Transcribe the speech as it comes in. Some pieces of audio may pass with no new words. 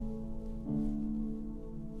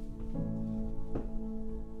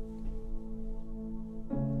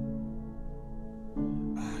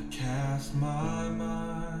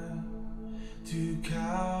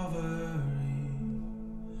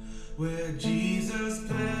Jesus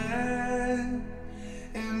bled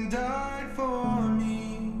and died for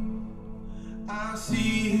me. I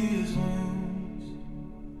see his wounds,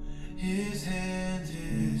 his hands,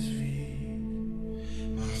 his feet,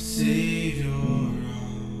 my Savior on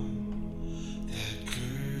that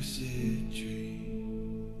cursed tree.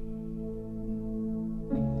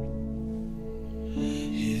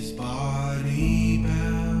 His body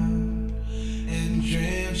bound and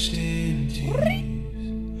drenched in tears,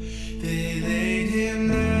 they laid him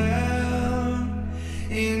down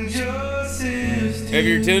in Joseph's tomb. If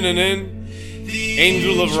you're tuning in,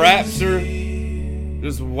 Angel of Rapture,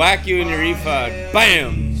 just whack you in your ephod.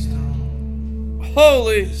 Bam!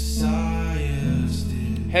 Holy!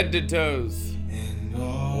 Head to toes.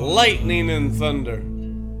 Lightning and thunder.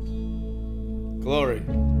 Glory.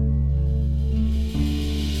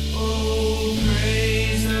 Oh,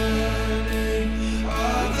 praise the name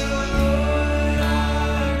of the Lord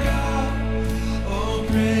our God. Oh,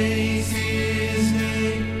 praise his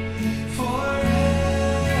name forevermore.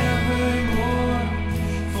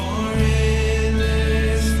 For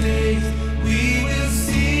endless days we will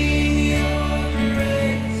sing your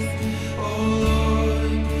praise. Oh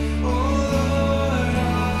Lord our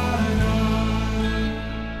God.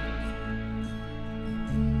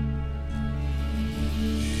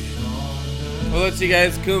 We'll let you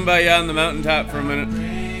guys kumbaya on the mountaintop for a minute.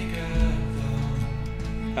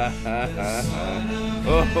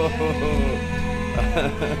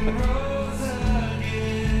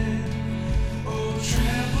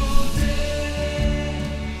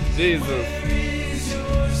 Jesus.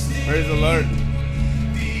 Praise the Lord.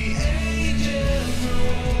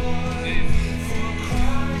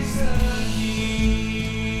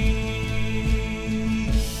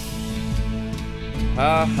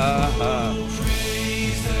 Ha ha ha.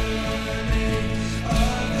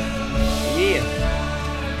 Yeah.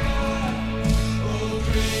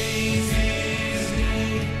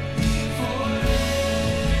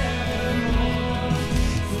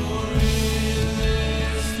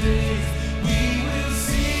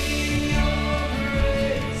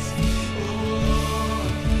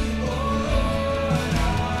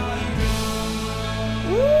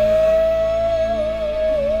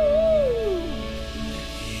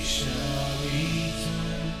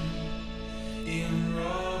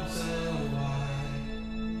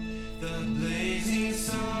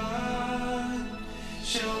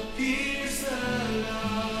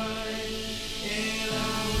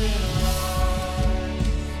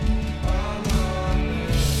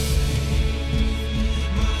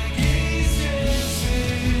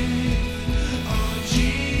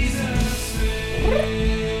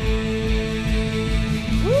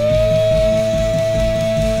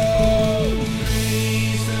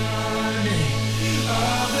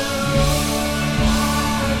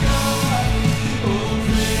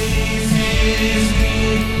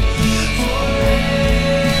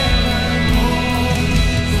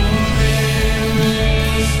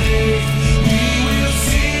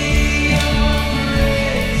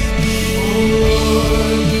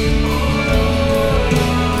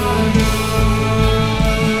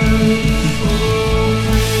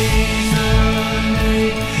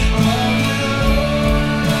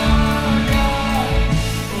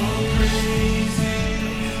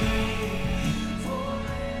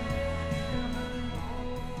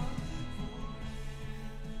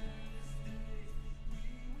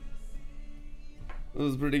 That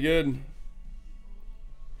was pretty good.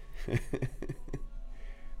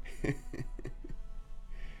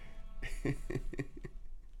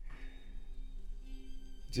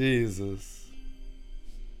 Jesus.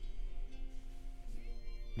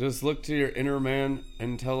 Just look to your inner man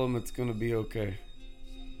and tell him it's gonna be okay.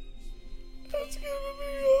 It's gonna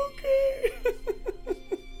be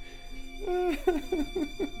okay.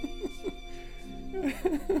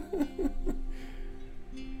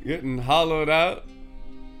 Getting hollowed out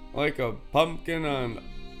like a pumpkin on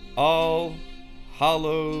All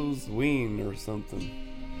Hallows Ween or something.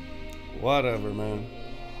 Whatever, man.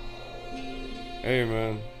 Hey,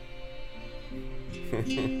 man.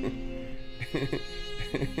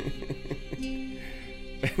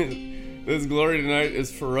 This glory tonight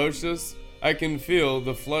is ferocious. I can feel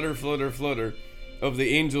the flutter, flutter, flutter of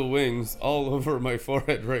the angel wings all over my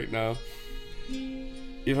forehead right now.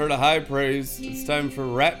 You've heard a high praise. It's time for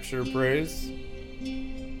rapture praise.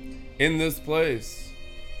 In this place.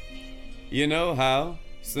 You know how,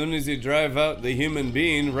 as soon as you drive out the human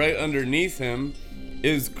being, right underneath him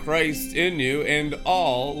is Christ in you and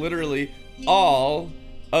all, literally all,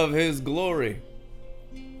 of his glory.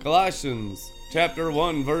 Colossians chapter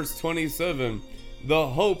 1 verse 27. The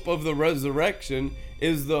hope of the resurrection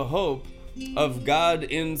is the hope of God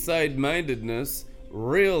inside mindedness,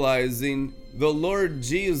 realizing the Lord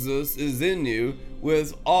Jesus is in you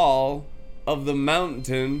with all of the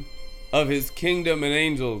mountain of his kingdom and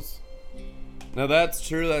angels. Now that's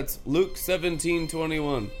true. That's Luke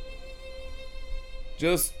 17:21.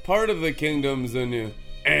 Just part of the kingdom's in you.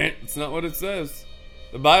 It's not what it says.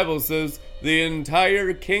 The Bible says the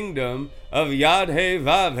entire kingdom of Yad-He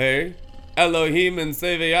Vav-He, Elohim and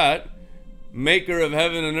Seviat, maker of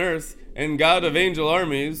heaven and earth and God of angel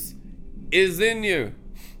armies, is in you.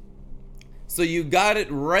 So you got it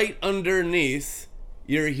right underneath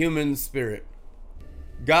your human spirit.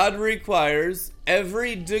 God requires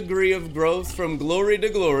every degree of growth from glory to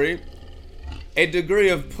glory, a degree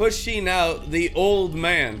of pushing out the old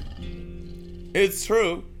man. It's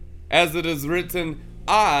true, as it is written,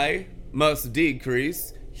 I must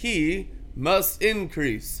decrease, he must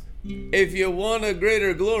increase. If you want a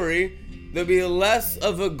greater glory, there'll be less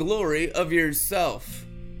of a glory of yourself.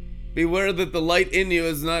 Beware that the light in you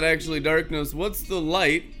is not actually darkness. What's the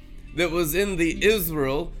light that was in the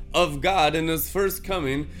Israel of God in his first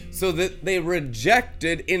coming, so that they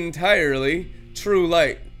rejected entirely true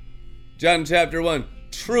light? John chapter 1,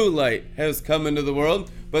 true light has come into the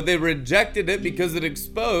world, but they rejected it because it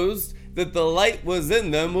exposed that the light was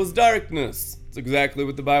in them was darkness. It's exactly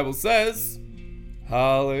what the Bible says.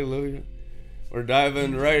 Hallelujah. We're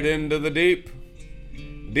diving right into the deep.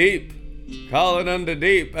 Deep, calling unto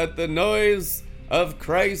deep at the noise of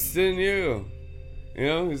Christ in you. You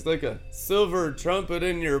know, he's like a silver trumpet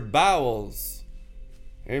in your bowels.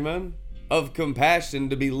 Amen. Of compassion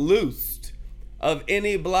to be loosed of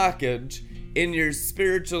any blockage in your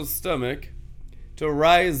spiritual stomach, to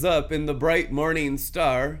rise up in the bright morning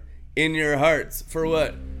star in your hearts. For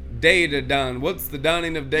what? Day to dawn. What's the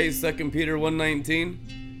dawning of day? 2 Peter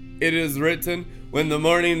 1:19. It is written, when the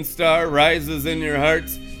morning star rises in your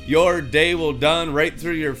hearts, your day will dawn right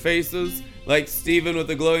through your faces, like Stephen with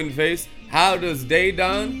a glowing face. How does day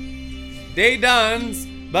dawn? Day dawns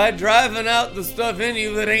by driving out the stuff in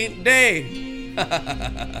you that ain't day.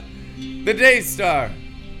 The day star.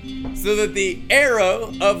 So that the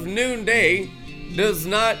arrow of noonday does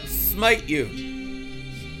not smite you.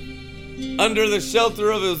 Under the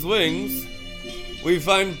shelter of his wings, we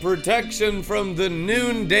find protection from the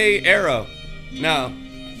noonday arrow. Now,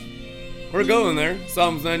 we're going there.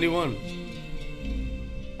 Psalms 91.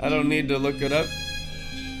 I don't need to look it up.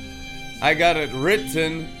 I got it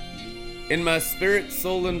written in my spirit,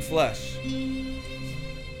 soul, and flesh.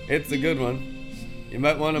 It's a good one. You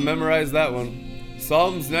might want to memorize that one.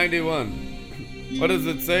 Psalms 91. What does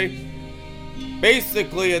it say?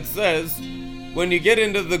 Basically, it says, when you get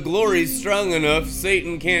into the glory strong enough,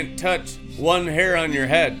 Satan can't touch one hair on your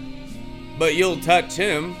head. But you'll touch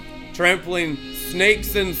him, trampling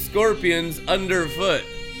snakes and scorpions underfoot.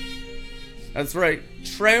 That's right.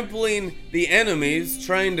 Trampling the enemies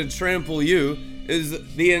trying to trample you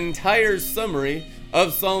is the entire summary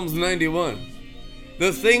of Psalms 91.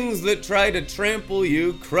 The things that try to trample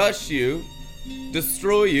you, crush you,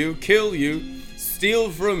 destroy you, kill you, steal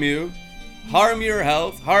from you, harm your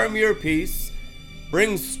health, harm your peace,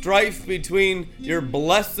 bring strife between your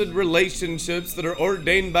blessed relationships that are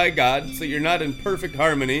ordained by God, so you're not in perfect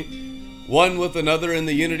harmony, one with another in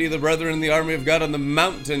the unity of the brethren in the army of God on the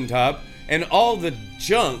mountaintop, and all the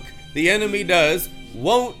junk the enemy does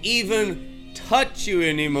won't even touch you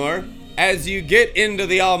anymore as you get into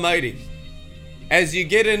the Almighty, as you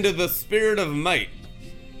get into the spirit of might,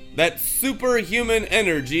 that superhuman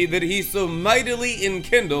energy that he so mightily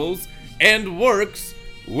enkindles and works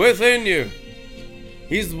within you.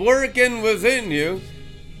 He's working within you.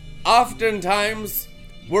 Oftentimes,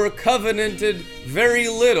 we're covenanted very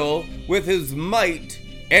little with his might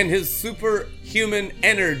and his superhuman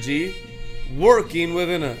energy working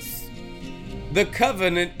within us. The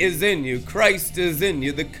covenant is in you. Christ is in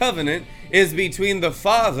you. The covenant is between the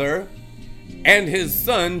Father and his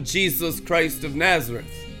Son, Jesus Christ of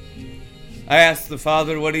Nazareth. I asked the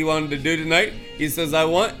Father what he wanted to do tonight. He says, I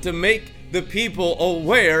want to make the people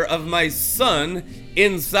aware of my Son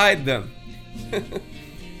inside them.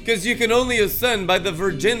 Because you can only ascend by the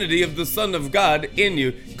virginity of the Son of God in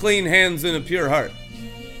you, clean hands and a pure heart.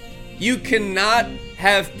 You cannot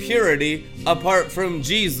have purity apart from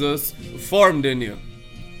Jesus formed in you.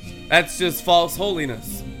 That's just false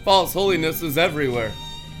holiness. False holiness is everywhere.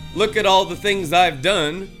 Look at all the things I've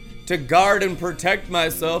done to guard and protect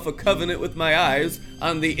myself, a covenant with my eyes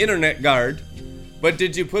on the internet guard. But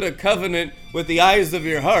did you put a covenant with the eyes of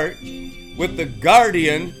your heart, with the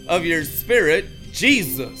guardian of your spirit,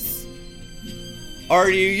 Jesus? Are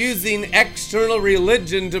you using external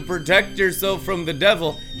religion to protect yourself from the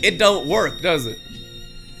devil? It don't work, does it?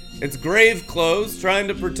 It's grave clothes trying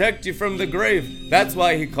to protect you from the grave. That's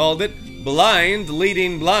why he called it blind,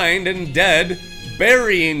 leading blind, and dead,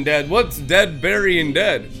 burying dead. What's dead, burying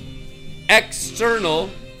dead? External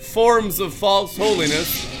forms of false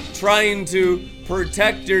holiness, trying to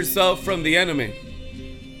protect yourself from the enemy.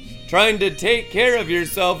 Trying to take care of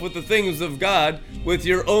yourself with the things of God with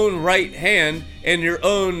your own right hand and your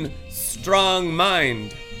own strong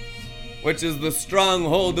mind, which is the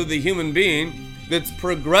stronghold of the human being that's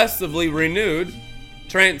progressively renewed,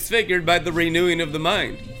 transfigured by the renewing of the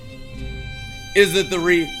mind. Is it the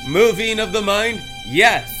removing of the mind?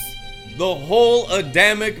 Yes. The whole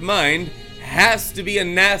Adamic mind has to be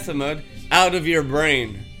anathemaed out of your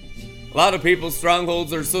brain. A lot of people's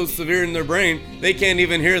strongholds are so severe in their brain, they can't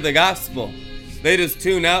even hear the gospel. They just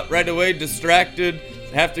tune out right away, distracted,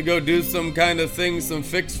 have to go do some kind of thing, some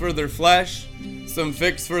fix for their flesh, some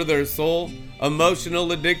fix for their soul,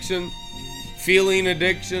 emotional addiction, feeling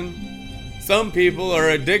addiction. Some people are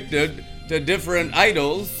addicted to different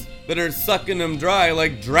idols that are sucking them dry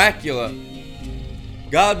like Dracula.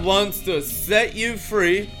 God wants to set you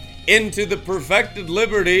free into the perfected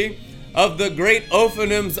liberty of the great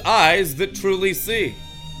Ophanim's eyes that truly see,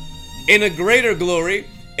 in a greater glory,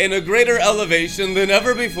 in a greater elevation than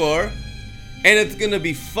ever before, and it's going to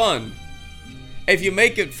be fun. If you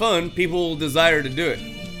make it fun, people will desire to do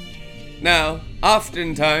it. Now,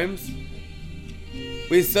 oftentimes,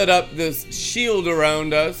 we set up this shield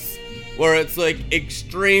around us where it's like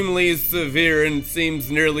extremely severe and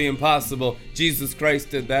seems nearly impossible. Jesus Christ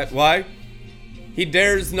did that. Why? He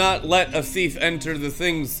dares not let a thief enter the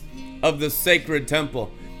things of the sacred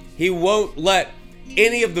temple. He won't let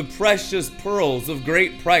any of the precious pearls of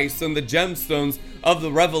great price and the gemstones of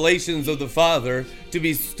the revelations of the Father to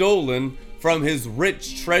be stolen from his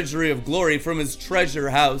rich treasury of glory, from his treasure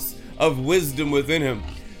house of wisdom within him.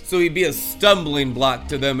 So he'd be a stumbling block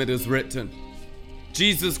to them, it is written.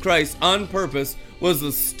 Jesus Christ, on purpose, was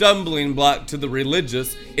a stumbling block to the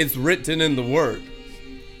religious. It's written in the Word.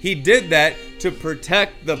 He did that to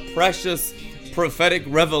protect the precious prophetic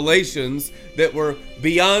revelations that were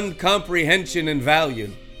beyond comprehension and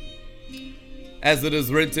value. As it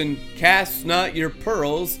is written, cast not your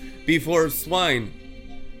pearls before swine.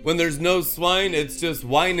 When there's no swine, it's just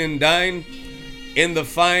wine and dine in the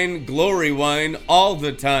fine glory wine all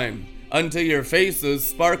the time, until your faces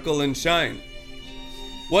sparkle and shine.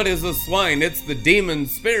 What is a swine? It's the demon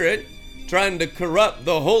spirit trying to corrupt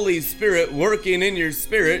the Holy Spirit working in your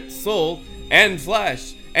spirit, soul, and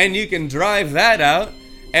flesh. And you can drive that out.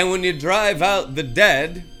 And when you drive out the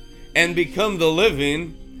dead and become the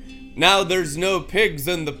living, now there's no pigs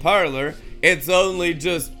in the parlor. It's only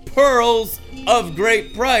just pearls of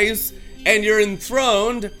great price, and you're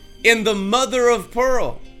enthroned in the mother of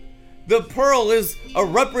pearl. The pearl is a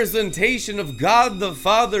representation of God the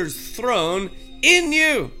Father's throne in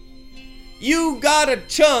you. You got a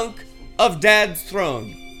chunk of Dad's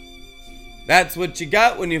throne. That's what you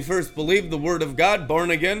got when you first believed the Word of God,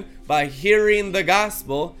 born again by hearing the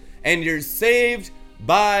gospel, and you're saved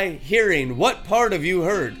by hearing. What part of you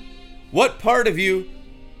heard? What part of you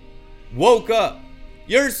woke up?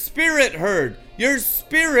 Your spirit heard. Your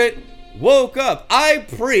spirit woke up. I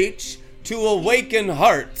preach to awaken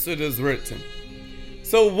hearts, it is written.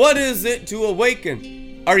 So what is it to awaken?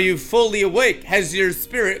 Are you fully awake? Has your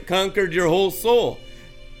spirit conquered your whole soul?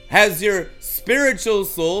 Has your spiritual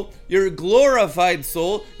soul, your glorified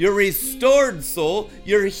soul, your restored soul,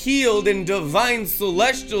 your healed and divine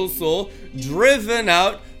celestial soul driven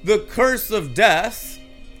out the curse of death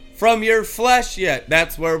from your flesh yet?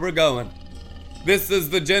 That's where we're going. This is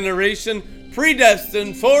the generation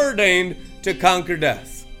predestined, foreordained to conquer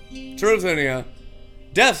death. Truth anyhow.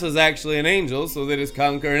 Death is actually an angel, so they just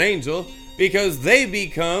conquer an angel because they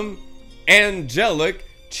become angelic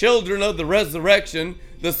children of the resurrection,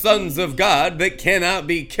 the sons of God that cannot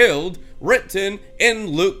be killed, written in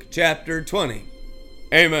Luke chapter 20.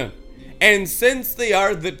 Amen. And since they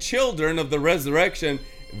are the children of the resurrection,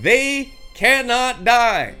 they cannot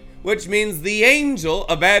die, which means the angel,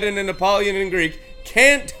 Abaddon and Apollyon in Greek,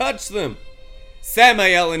 can't touch them.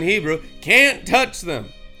 Samael in Hebrew can't touch them.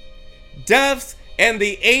 Death and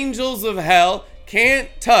the angels of hell can't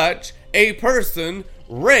touch a person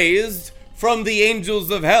raised from the angels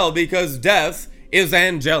of hell, because death is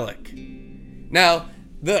angelic. Now,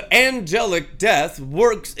 the angelic death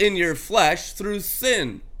works in your flesh through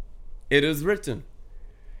sin. It is written.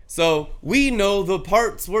 So we know the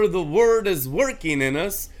parts where the Word is working in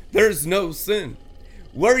us, there's no sin.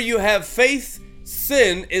 Where you have faith,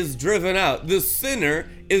 sin is driven out. The sinner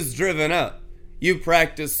is driven out. You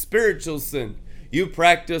practice spiritual sin. You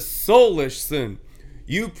practice soulish sin.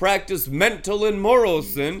 you practice mental and moral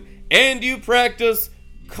sin, and you practice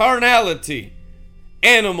carnality,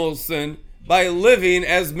 animal sin, by living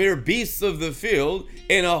as mere beasts of the field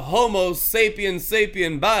in a homo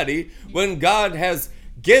sapien body, when God has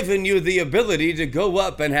given you the ability to go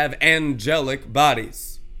up and have angelic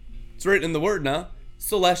bodies. It's written in the word now.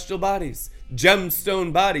 Celestial bodies,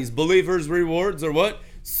 gemstone bodies. Believers' rewards are what?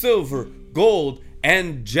 Silver, gold,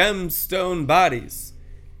 and gemstone bodies.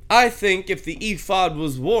 I think if the ephod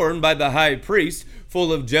was worn by the high priest,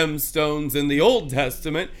 full of gemstones in the Old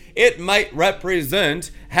Testament, it might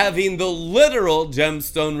represent having the literal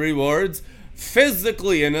gemstone rewards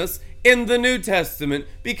physically in us in the New Testament,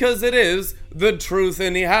 because it is the truth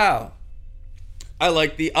anyhow. I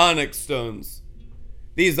like the onyx stones.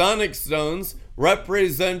 These onyx stones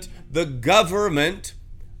represent the government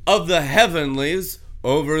of the heavenlies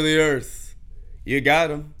over the earth. You got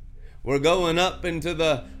them. We're going up into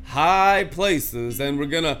the high places, and we're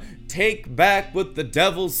going to take back what the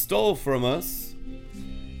devil stole from us.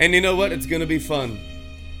 And you know what? It's going to be fun.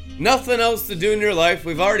 Nothing else to do in your life.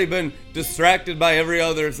 We've already been distracted by every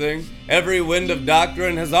other thing. Every wind of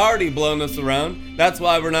doctrine has already blown us around. That's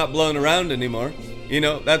why we're not blown around anymore. You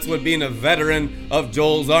know, that's what being a veteran of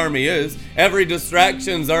Joel's army is. Every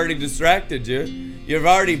distraction's already distracted you. You've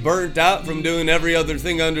already burnt out from doing every other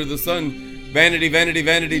thing under the sun. Vanity, vanity,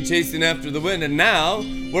 vanity, chasing after the wind. And now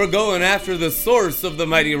we're going after the source of the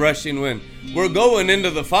mighty rushing wind. We're going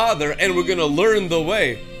into the Father, and we're going to learn the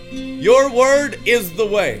way. Your word is the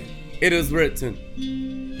way. It is written.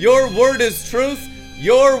 Your word is truth.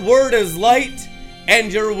 Your word is light.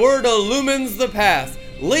 And your word illumines the path.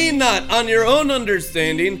 Lean not on your own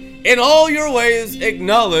understanding. In all your ways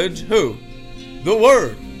acknowledge who? The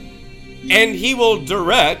word. And he will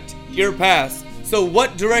direct your path. So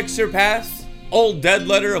what directs your path? Old dead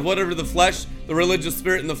letter of whatever the flesh, the religious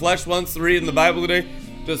spirit in the flesh wants to read in the Bible today,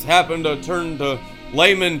 just happened to turn to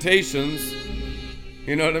Lamentations.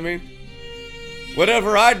 You know what I mean?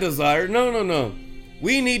 Whatever I desire. No.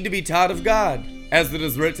 We need to be taught of God. As it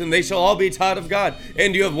is written, they shall all be taught of God.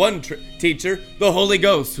 And you have one teacher, the Holy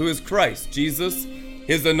Ghost, who is Christ. Jesus,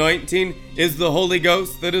 his anointing is the Holy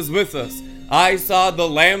Ghost that is with us. I saw the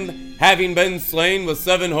Lamb having been slain with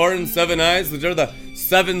 7 horns, 7 eyes, which are the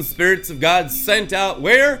 7 spirits of God sent out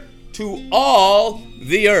where? To all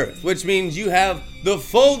the earth, which means you have the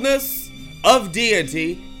fullness of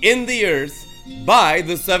deity in the earth by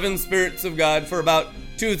the 7 spirits of God for about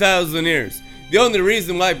 2,000 years. The only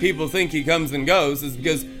reason why people think he comes and goes is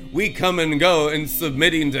because we come and go in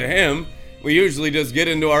submitting to him. We usually just get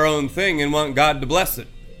into our own thing and want God to bless it.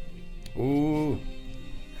 Ooh.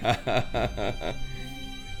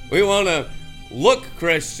 We want to look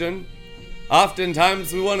Christian.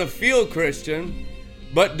 Oftentimes we want to feel Christian.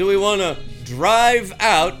 But do we want to drive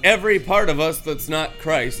out every part of us that's not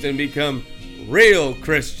Christ and become real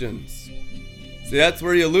Christians? See, that's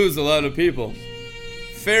where you lose a lot of people.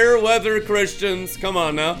 Fair weather Christians, come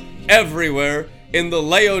on now, everywhere in the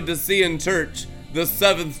Laodicean church, the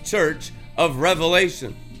 7th church of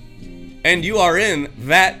Revelation. And you are in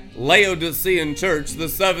that Laodicean church, the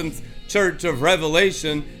 7th church of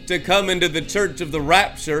Revelation, to come into the church of the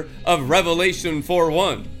rapture of Revelation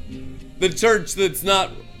 4:1. The church that's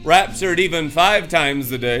not raptured even 5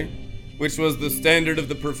 times a day, which was the standard of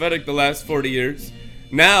the prophetic the last 40 years.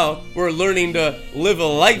 Now we're learning to live a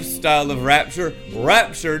lifestyle of rapture,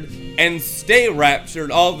 raptured, and stay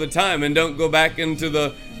raptured all the time, and don't go back into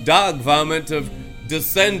the dog vomit of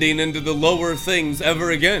descending into the lower things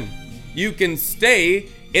ever again. You can stay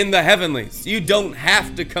in the heavenlies. You don't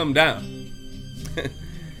have to come down.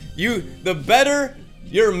 The better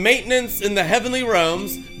your maintenance in the heavenly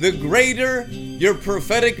realms, the greater your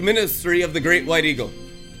prophetic ministry of the great white eagle.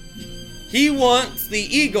 He wants the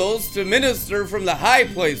eagles to minister from the high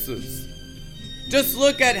places. Just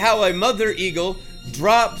look at how a mother eagle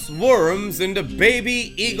drops worms into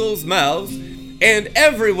baby eagles' mouths, and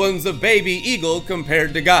everyone's a baby eagle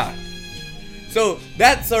compared to God. So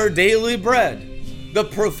that's our daily bread, the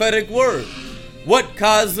prophetic word. What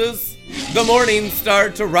causes the morning star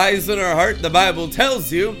to rise in our heart? The Bible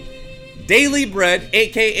tells you, daily bread,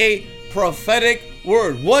 aka prophetic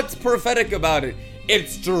word. What's prophetic about it?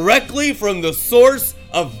 It's directly from the source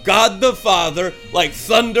of God the Father, like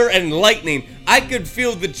thunder and lightning. I could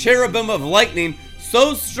feel the cherubim of lightning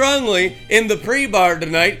so strongly in the pre-bar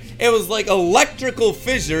tonight, it was like electrical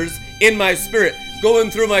fissures in my spirit, going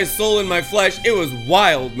through my soul and my flesh. It was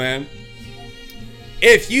wild, man.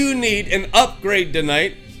 If you need an upgrade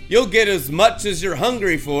tonight, you'll get as much as you're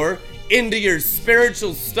hungry for into your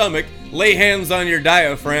spiritual stomach. Lay hands on your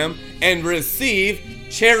diaphragm and receive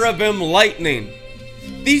cherubim lightning.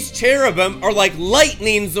 These cherubim are like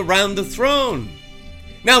lightnings around the throne.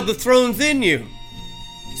 Now the throne's in you.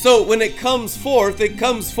 So when it comes forth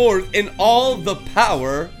in all the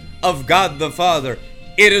power of God the Father.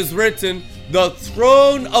 It is written, the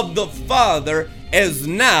throne of the Father is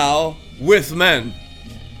now with men.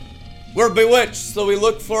 We're bewitched, so we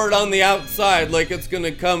look for it on the outside like it's going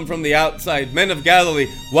to come from the outside. Men of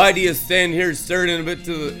Galilee, why do you stand here staring up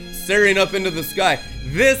into the sky?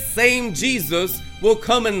 This same Jesus will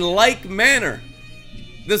come in like manner,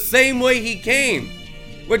 the same way he came,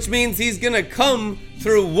 which means he's going to come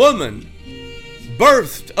through woman,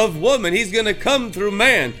 birthed of woman. He's going to come through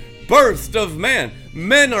man, birthed of man.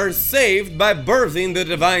 Men are saved by birthing the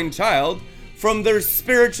divine child from their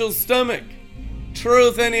spiritual stomach.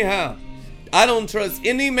 Truth anyhow. I don't trust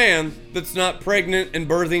any man that's not pregnant and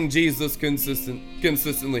birthing Jesus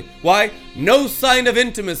consistently. Why? No sign of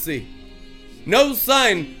intimacy. No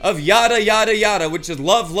sign of yada, yada, yada, which is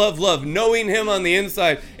love, love, love, knowing him on the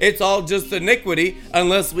inside. It's all just iniquity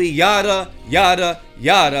unless we yada, yada,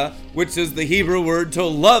 yada, which is the Hebrew word to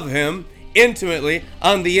love him intimately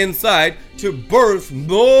on the inside, to birth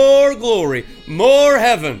more glory, more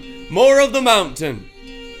heaven, more of the mountain,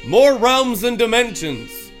 more realms and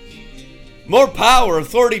dimensions, more power,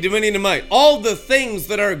 authority, dominion, and might. All the things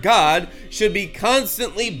that are God should be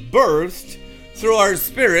constantly birthed through our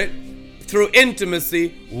spirit, through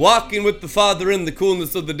intimacy, walking with the Father in the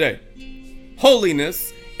coolness of the day.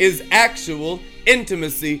 Holiness is actual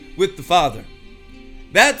intimacy with the Father.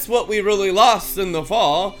 That's what we really lost in the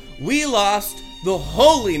fall. We lost the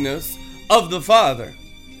holiness of the Father.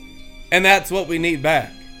 And that's what we need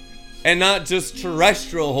back. And not just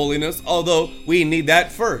terrestrial holiness, although we need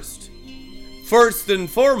that first. First and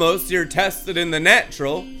foremost, you're tested in the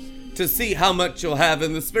natural to see how much you'll have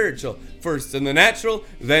in the spiritual. First in the natural,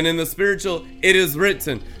 then in the spiritual. It is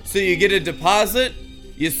written. So you get a deposit,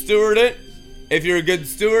 you steward it. If you're a good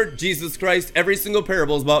steward, Jesus Christ, every single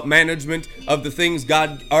parable is about management of the things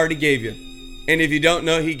God already gave you. And if you don't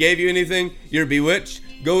know he gave you anything, you're bewitched.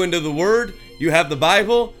 Go into the Word. You have the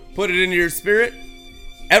Bible. Put it into your spirit.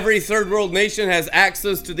 Every third world nation has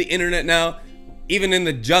access to the internet now, even in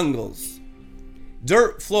the jungles.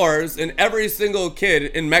 Dirt floors, and every single kid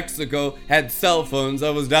in Mexico had cell phones.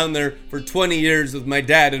 I was down there for 20 years with my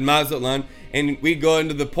dad in Mazatlan, and we'd go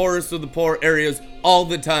into the poorest of the poor areas all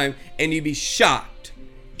the time, and you'd be shocked.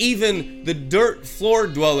 Even the dirt floor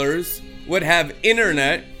dwellers would have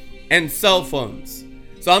internet and cell phones.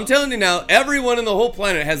 So I'm telling you now, everyone in the whole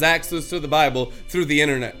planet has access to the Bible through the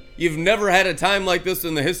internet. You've never had a time like this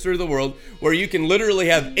in the history of the world where you can literally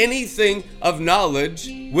have anything of knowledge,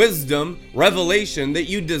 wisdom, revelation that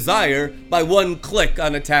you desire by one click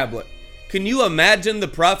on a tablet. Can you imagine the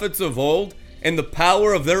prophets of old and the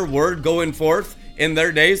power of their word going forth in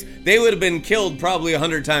their days? They would have been killed probably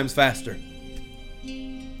 100 times faster.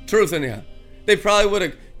 Truth anyhow. They probably would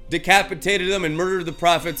have decapitated them and murdered the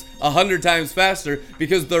prophets 100 times faster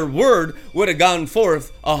because their word would have gone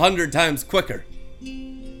forth 100 times quicker.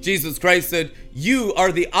 Jesus Christ said, you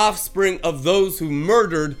are the offspring of those who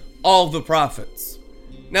murdered all the prophets.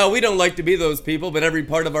 Now, we don't like to be those people, but every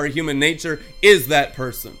part of our human nature is that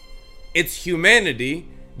person. It's humanity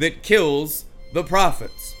that kills the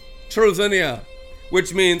prophets. Truth anyhow.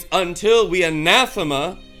 Which means until we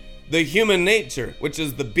anathema the human nature, which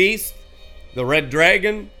is the beast, the red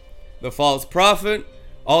dragon, the false prophet,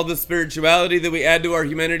 all the spirituality that we add to our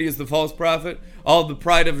humanity is the false prophet, all the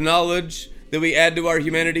pride of knowledge that we add to our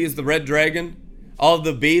humanity is the red dragon. All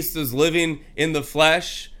the beast is living in the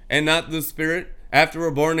flesh and not the spirit after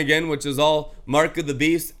we're born again, which is all mark of the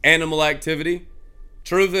beast, animal activity.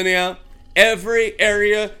 Truth anyhow. Every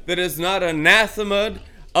area that is not anathemaed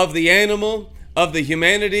of the animal, of the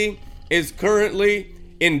humanity, is currently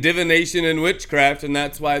in divination and witchcraft, and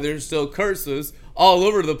that's why there's still curses all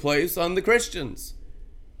over the place on the Christians.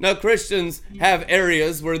 Now, Christians have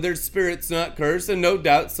areas where their spirit's not cursed, and no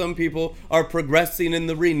doubt some people are progressing in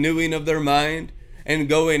the renewing of their mind and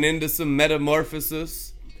going into some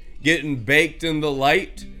metamorphosis, getting baked in the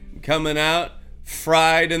light, coming out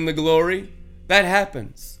fried in the glory. That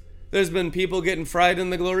happens. There's been people getting fried in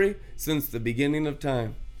the glory since the beginning of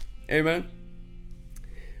time. Amen?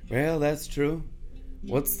 Well, that's true.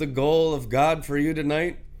 What's the goal of God for you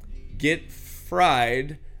tonight? Get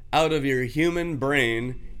fried out of your human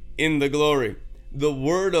brain in the glory. The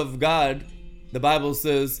Word of God, the Bible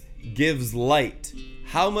says, gives light.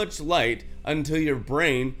 How much light until your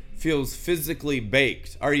brain feels physically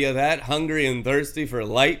baked? Are you that hungry and thirsty for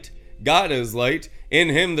light? God is light. In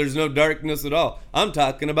Him there's no darkness at all. I'm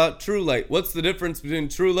talking about true light. What's the difference between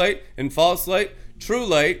true light and false light? True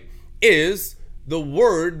light is the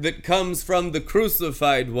word that comes from the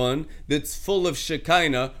crucified one that's full of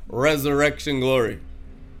Shekinah, resurrection glory.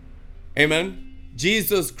 Amen?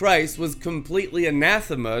 Jesus Christ was completely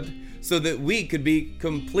anathemaed so that we could be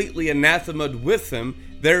completely anathemaed with him,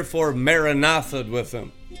 therefore maranathaed with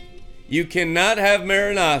him. You cannot have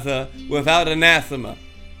Maranatha without anathema.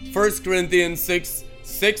 1 Corinthians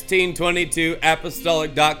 16:22,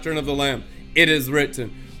 Apostolic Doctrine of the Lamb. It is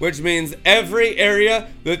written, which means every area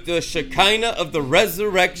that the Shekinah of the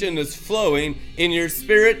resurrection is flowing in your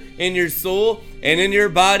spirit, in your soul, and in your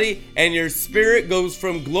body, and your spirit goes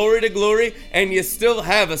from glory to glory, and you still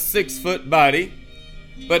have a 6-foot body,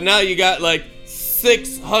 but now you got like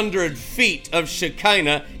 600 feet of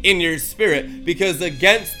Shekinah in your spirit, because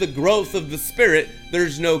against the growth of the spirit,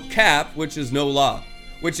 there's no cap, which is no law,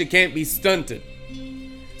 which it can't be stunted.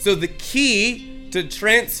 So the key to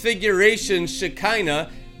transfiguration Shekinah,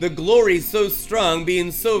 the glory so strong,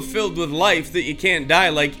 being so filled with life that you can't die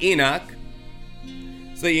like Enoch,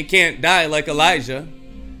 so you can't die like Elijah.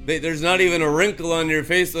 There's not even a wrinkle on your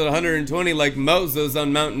face at 120 like Moses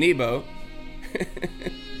on Mount Nebo.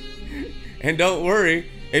 And don't worry,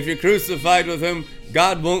 if you're crucified with him,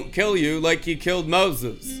 God won't kill you like he killed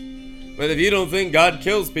Moses. But if you don't think God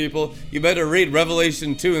kills people, you better read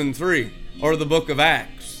Revelation 2 and 3 or the book of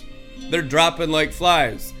Acts. They're dropping like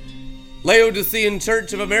flies. Laodicean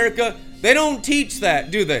Church of America, they don't teach that,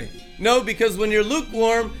 do they? No, because when you're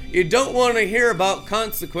lukewarm, you don't want to hear about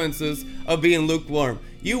consequences of being lukewarm.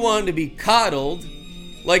 You want to be coddled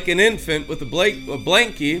like an infant with a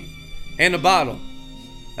blankie and a bottle.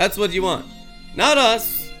 That's what you want. Not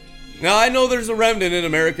us. Now, I know there's a remnant in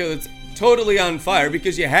America that's totally on fire,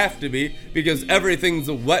 because you have to be, because everything's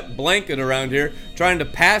a wet blanket around here trying to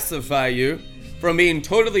pacify you from being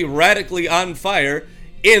totally radically on fire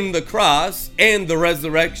in the cross and the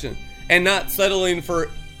resurrection, and not settling for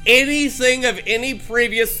anything of any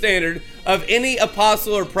previous standard of any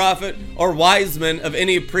apostle or prophet or wise man of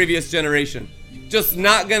any previous generation. Just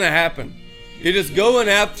not gonna happen. You're just going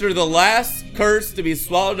after the last curse to be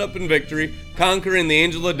swallowed up in victory, conquering the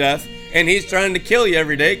angel of death, and he's trying to kill you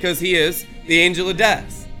every day because he is the angel of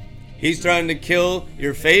death. He's trying to kill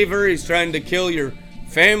your favor. He's trying to kill your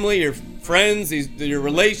family, your friends, your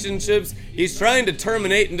relationships. He's trying to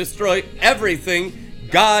terminate and destroy everything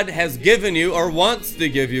God has given you or wants to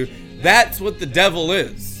give you. That's what the devil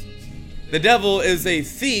is. The devil is a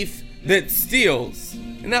thief that steals.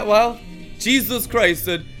 Isn't that wild? Jesus Christ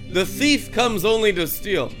said, the thief comes only to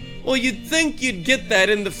steal. Well, you'd think you'd get that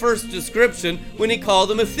in the first description when he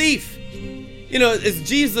called him a thief. You know, is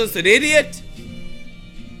Jesus an idiot?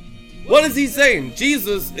 What is he saying?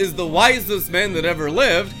 Jesus is the wisest man that ever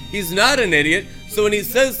lived. He's not an idiot. So when he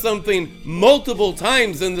says something multiple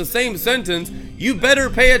times in the same sentence, you better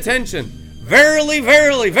pay attention. Verily,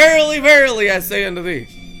 verily, verily, verily, I say unto thee.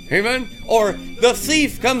 Amen? Or the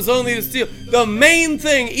thief comes only to steal. The main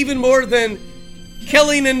thing, even more than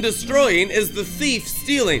killing and destroying, is the thief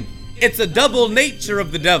stealing. It's a double nature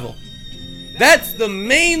of the devil. That's the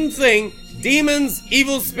main thing demons,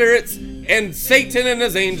 evil spirits, and Satan and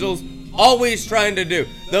his angels always trying to do.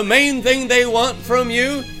 The main thing they want from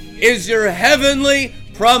you is your heavenly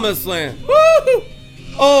promised land. Woo!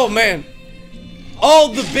 Oh man. All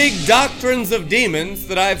the big doctrines of demons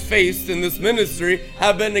that I've faced in this ministry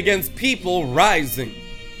have been against people rising.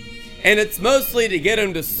 And it's mostly to get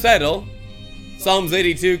them to settle. Psalms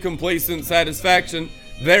 82, complacent satisfaction.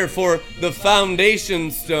 Therefore, the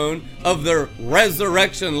foundation stone of their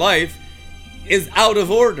resurrection life is out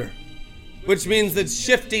of order, which means it's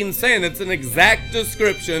shifting sand. It's an exact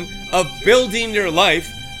description of building your life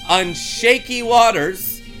on shaky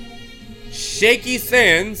waters, shaky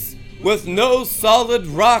sands, with no solid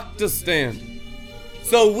rock to stand.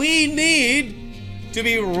 So we need to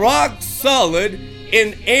be rock solid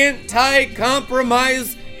in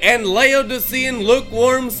anti-compromise and Laodicean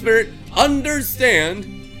lukewarm spirit. Understand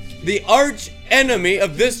the arch enemy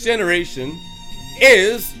of this generation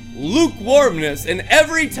is lukewarmness. And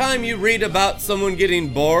every time you read about someone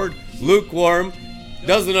getting bored, lukewarm,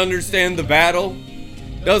 doesn't understand the battle,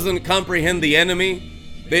 doesn't comprehend the enemy,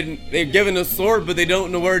 they're given a sword but they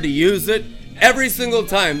don't know where to use it, every single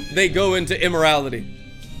time they go into immorality.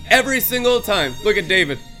 Every single time. Look at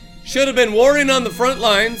David. Should have been warring on the front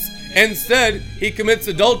lines. Instead, he commits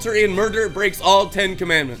adultery and murder, breaks all 10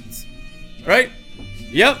 commandments. Right?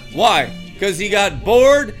 Yep. Why? Because he got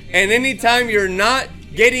bored, and anytime you're not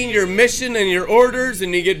getting your mission and your orders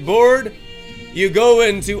and you get bored, you go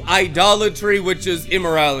into idolatry, which is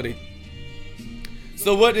immorality.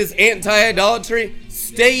 So what is anti-idolatry?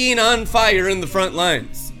 Staying on fire in the front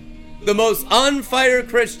lines. The most on fire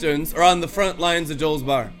Christians are on the front lines of Joel's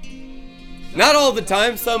Bar. Not all the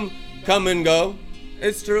time. Some come and go.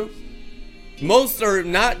 It's true. Most are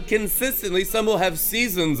not consistently. Some will have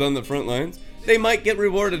seasons on the front lines. They might get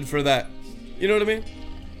rewarded for that. You know what I mean?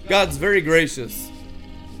 God's very gracious.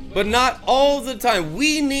 But not all the time.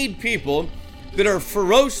 We need people that are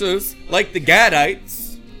ferocious, like the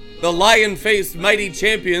Gadites, the lion-faced mighty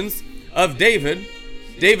champions of David.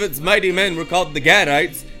 David's mighty men were called the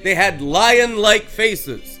Gadites. They had lion-like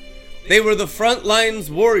faces. They were the front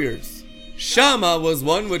lines warriors. Shammah was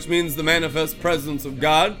one, which means the manifest presence of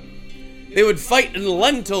God. They would fight in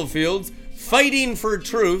lentil fields, fighting for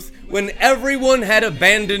truth when everyone had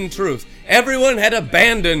abandoned truth. Everyone had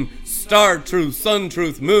abandoned star truth, sun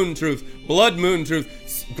truth, moon truth, blood moon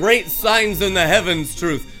truth, great signs in the heavens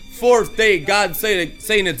truth, fourth day God saying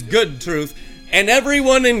it's good truth. And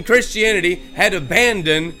everyone in Christianity had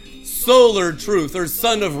abandoned solar truth, or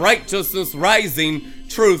sun of righteousness rising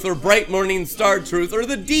truth, or bright morning star truth, or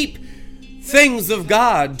the deep things of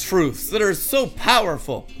God truths that are so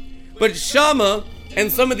powerful. But Shammah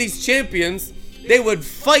and some of these champions, they would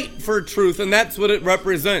fight for truth, and that's what it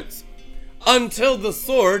represents. Until the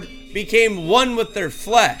sword became one with their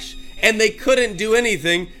flesh, and they couldn't do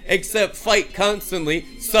anything except fight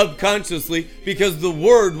constantly, subconsciously, because the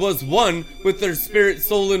word was one with their spirit,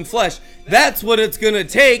 soul, and flesh. That's what it's going to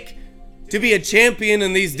take to be a champion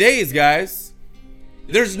in these days, guys.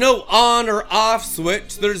 There's no on or off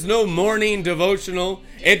switch. There's no morning devotional.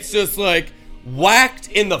 It's just like whacked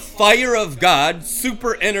in the fire of God,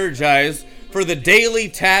 super energized for the daily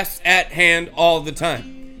tasks at hand all the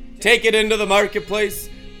time. Take it into the marketplace.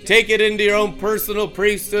 Take it into your own personal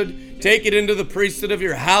priesthood. Take it into the priesthood of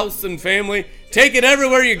your house and family. Take it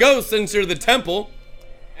everywhere you go, since you're the temple.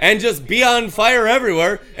 And just be on fire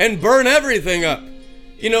everywhere and burn everything up.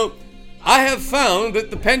 You know, I have found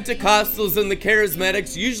that the Pentecostals and the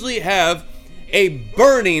Charismatics usually have a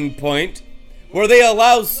burning point where they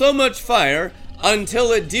allow so much fire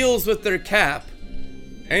until it deals with their cap.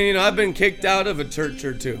 And you know, I've been kicked out of a church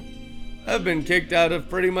or two. I've been kicked out of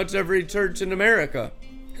pretty much every church in America.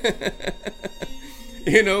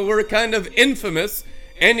 You know, we're kind of infamous.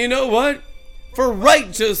 And you know what? For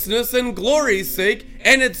righteousness and glory's sake,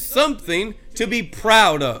 and it's something to be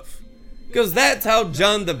proud of. Because that's how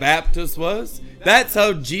John the Baptist was. That's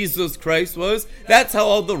how Jesus Christ was. That's how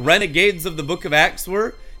all the renegades of the book of Acts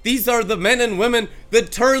were. These are the men and women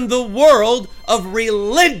that turned the world of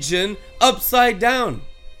religion upside down.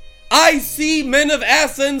 I see, men of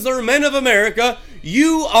Athens or men of America,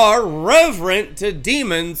 you are reverent to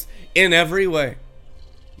demons in every way.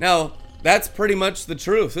 Now, that's pretty much the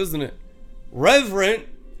truth, isn't it? Reverent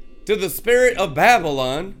to the spirit of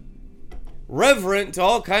Babylon, reverent to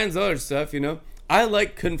all kinds of other stuff, you know. I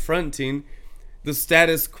like confronting the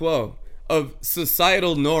status quo of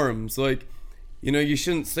societal norms, like, you know, you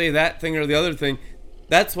shouldn't say that thing or the other thing.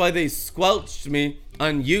 That's why they squelched me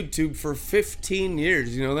on YouTube for 15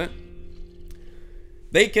 years, you know that?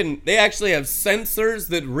 They actually have censors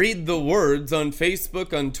that read the words on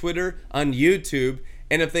Facebook, on Twitter, on YouTube,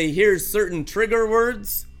 and if they hear certain trigger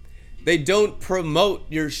words, they don't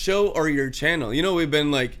promote your show or your channel. You know, we've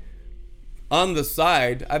been like on the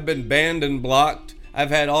side. I've been banned and blocked. I've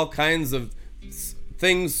had all kinds of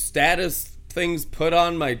things, status things put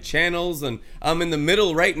on my channels, and I'm in the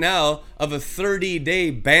middle right now of a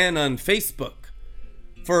 30-day ban on Facebook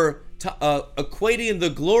for equating the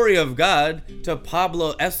glory of God to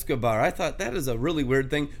Pablo Escobar. I thought that is a really weird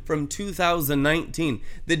thing from 2019.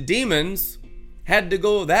 The demons had to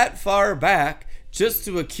go that far back just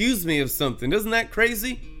to accuse me of something. Isn't that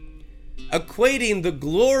crazy? Equating the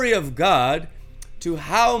glory of God to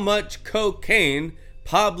how much cocaine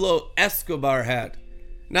Pablo Escobar had.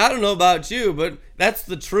 Now, I don't know about you, but that's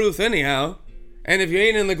the truth anyhow. And if you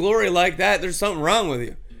ain't in the glory like that, there's something wrong with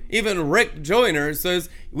you. Even Rick Joyner says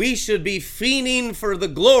we should be fiending for the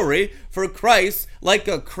glory for Christ like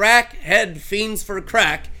a crackhead fiends for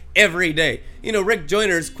crack every day. You know, Rick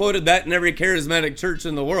Joyner's quoted that in every charismatic church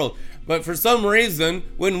in the world. But for some reason,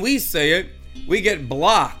 when we say it, we get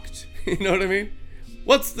blocked. You know what I mean?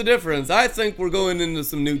 What's the difference? I think we're going into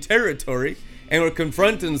some new territory, and we're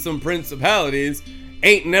confronting some principalities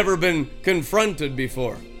ain't never been confronted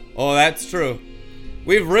before. Oh, that's true.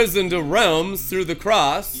 We've risen to realms through the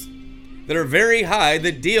cross that are very high,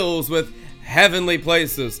 that deals with heavenly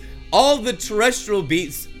places. All the terrestrial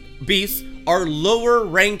beasts are lower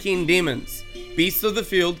ranking demons. Beasts of the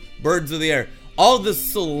field, birds of the air. All the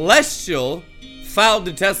celestial, foul,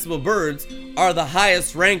 detestable birds are the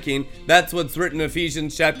highest ranking. That's what's written in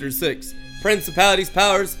Ephesians chapter 6. Principalities,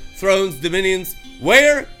 powers, thrones, dominions.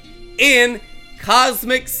 Where? In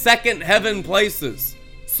cosmic second heaven places.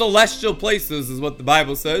 Celestial places is what the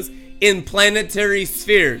Bible says. in planetary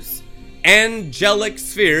spheres, angelic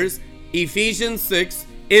spheres. Ephesians 6,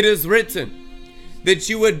 it is written that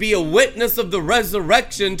you would be a witness of the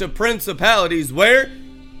resurrection to principalities. Where?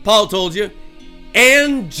 Paul told you,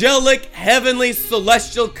 angelic, heavenly,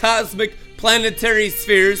 celestial, cosmic, planetary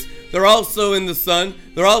spheres. They're also in the sun.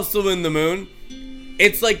 They're also in the moon.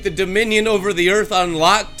 It's like the dominion over the earth on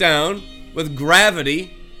lockdown with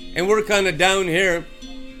gravity. And we're kind of down here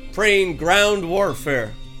praying ground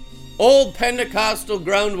warfare. Old Pentecostal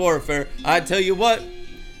ground warfare. I tell you what,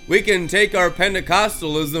 we can take our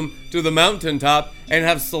Pentecostalism to the mountaintop and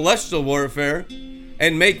have celestial warfare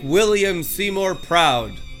and make William Seymour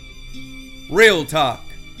proud. Real talk.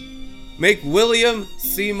 Make William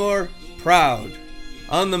Seymour proud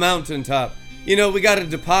on the mountaintop. You know, we got a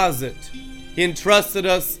deposit. He entrusted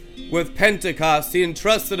us with Pentecost. He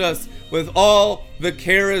entrusted us with all the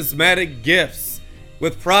charismatic gifts,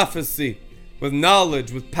 with prophecy, with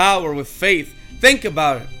knowledge, with power, with faith. Think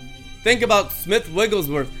about it. Think about Smith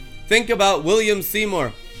Wigglesworth. Think about William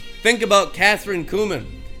Seymour. Think about Catherine Kuhlman.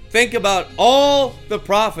 Think about all the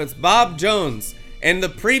prophets, Bob Jones, and the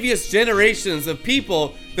previous generations of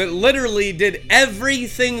people that literally did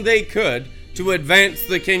everything they could to advance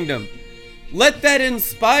the kingdom. Let that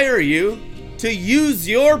inspire you to use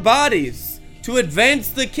your bodies to advance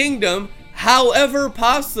the kingdom however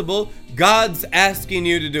possible God's asking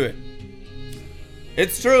you to do it.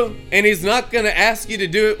 It's true, and He's not going to ask you to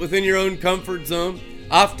do it within your own comfort zone.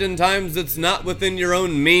 Oftentimes it's not within your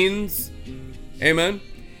own means. Amen.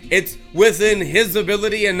 It's within His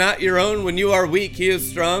ability and not your own. When you are weak, He is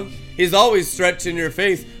strong. He's always stretching your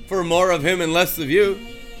faith for more of Him and less of you.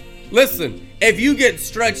 Listen, if you get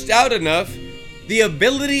stretched out enough, the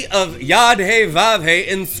ability of Yad-He Vav-He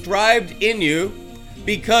inscribed in you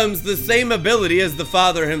becomes the same ability as the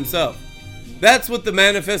Father Himself. That's what the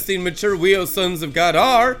manifesting mature Weo sons of God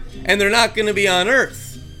are, and they're not going to be on earth.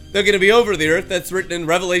 They're going to be over the earth. That's written in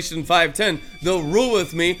Revelation 5:10. They'll rule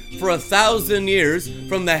with me for 1,000 years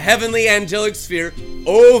from the heavenly angelic sphere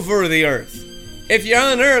over the earth. If you're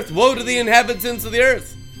on earth, woe to the inhabitants of the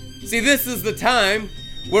earth. See, this is the time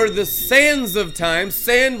where the sands of time,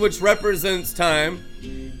 sand which represents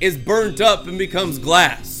time, is burnt up and becomes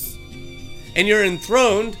glass. And you're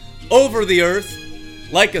enthroned over the earth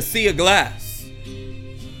like a sea of glass.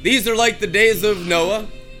 These are like the days of Noah.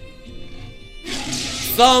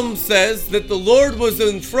 Psalm says that the Lord was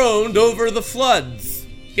enthroned over the floods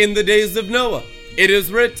in the days of Noah. It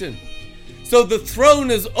is written. So the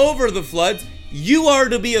throne is over the floods. You are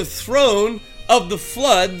to be a throne of the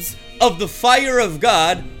floods of the fire of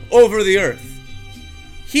God over the earth.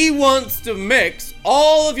 He wants to mix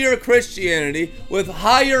all of your Christianity with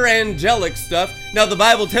higher angelic stuff. Now the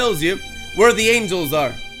Bible tells you where the angels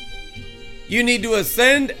are. You need to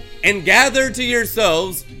ascend and gather to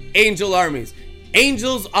yourselves angel armies.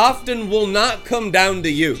 Angels often will not come down to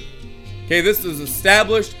you. Okay, this is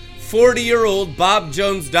established 40-year-old Bob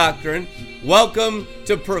Jones doctrine. Welcome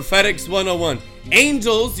to Prophetics 101.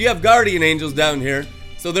 Angels, you have guardian angels down here,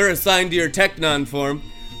 so they're assigned to your teknon form.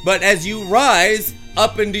 But as you rise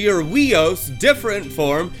up into your weos, different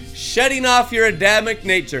form, shedding off your Adamic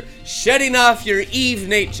nature, shedding off your Eve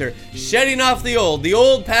nature, shedding off the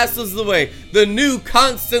old passes away, the new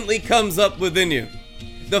constantly comes up within you.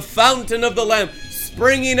 The fountain of the Lamb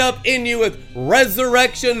springing up in you with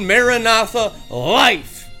resurrection, Maranatha,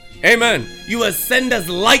 life. Amen. You ascend as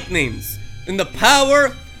lightnings, and the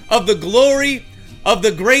power of the glory of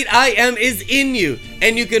the great I Am is in you,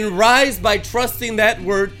 and you can rise by trusting that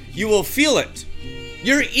word. You will feel it.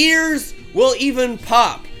 Your ears will even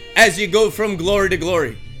pop as you go from glory to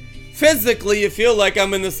glory. Physically, you feel like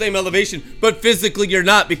I'm in the same elevation, but physically you're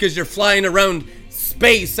not, because you're flying around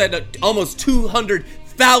space at almost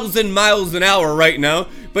 200,000 miles an hour right now,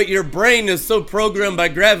 but your brain is so programmed by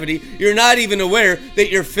gravity, you're not even aware that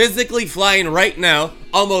you're physically flying right now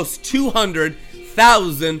almost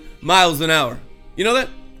 200,000 miles an hour. You know that?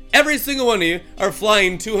 Every single one of you are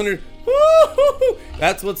flying 200. Woo-hoo-hoo.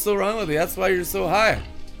 That's what's so wrong with you. That's why you're so high.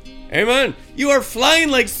 Amen. You are flying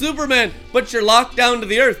like Superman, but you're locked down to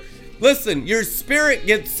the earth. Listen, your spirit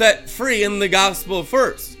gets set free in the gospel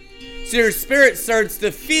first. So your spirit starts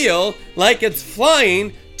to feel like it's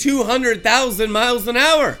flying 200,000 miles an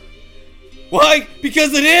hour. Why?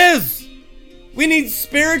 Because it is. We need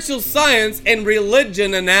spiritual science and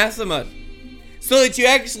religion anathema so that you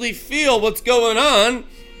actually feel what's going on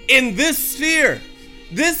in this sphere.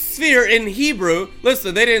 This sphere in Hebrew,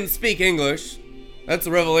 listen, they didn't speak English. That's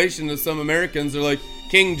a revelation to some Americans. They're like,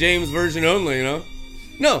 King James Version only, you know?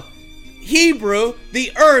 No. Hebrew,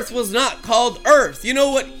 the earth was not called earth. You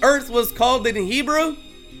know what earth was called in Hebrew?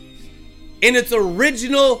 in its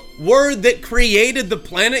original word that created the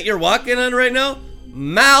planet you're walking on right now?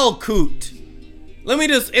 Malkut. Let me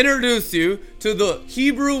just introduce you to the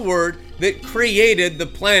Hebrew word that created the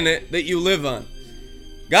planet that you live on.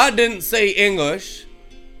 God didn't say English.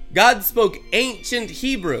 God spoke ancient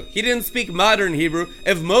Hebrew. He didn't speak modern Hebrew.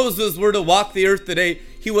 If Moses were to walk the earth today,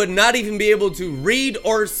 he would not even be able to read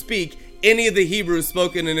or speak any of the Hebrew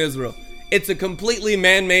spoken in Israel. It's a completely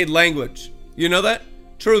man-made language. You know that?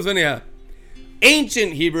 Truth anyhow.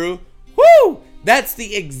 Ancient Hebrew, whoo! That's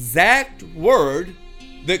the exact word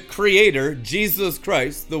that Creator, Jesus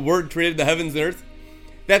Christ, the Word created the heavens and earth.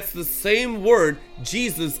 That's the same word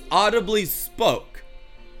Jesus audibly spoke,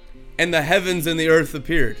 and the heavens and the earth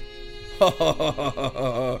appeared.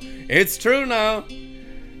 It's true now.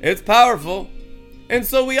 It's powerful. And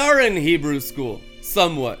so we are in Hebrew school,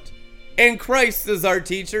 somewhat. And Christ is our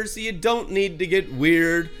teacher, so you don't need to get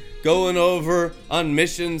weird going over on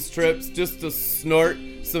missions trips just to snort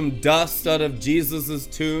some dust out of Jesus's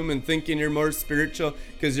tomb and thinking you're more spiritual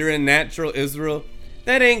because you're in natural Israel.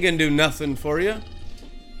 That ain't gonna do nothing for you.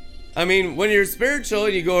 I mean, when you're spiritual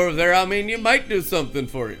and you go over there, I mean, you might do something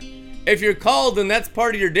for you. If you're called and that's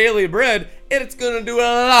part of your daily bread, it's gonna do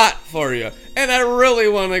a lot for you. And I really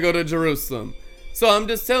want to go to Jerusalem. So I'm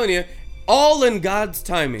just telling you, all in God's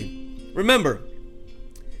timing. Remember,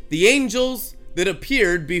 the angels that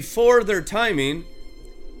appeared before their timing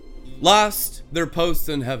lost their posts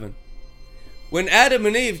in heaven. When Adam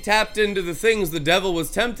and Eve tapped into the things the devil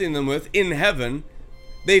was tempting them with in heaven,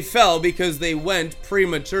 they fell because they went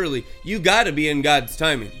prematurely. You got to be in God's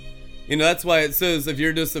timing. You know, that's why it says if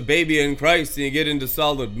you're just a baby in Christ and you get into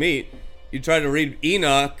solid meat, you try to read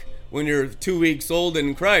Enoch when you're 2 weeks old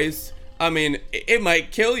in Christ, I mean, it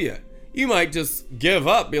might kill you. You might just give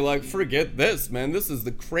up, be like, forget this, man. This is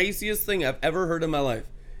the craziest thing I've ever heard in my life.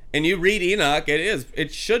 And you read Enoch,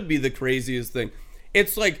 it should be the craziest thing.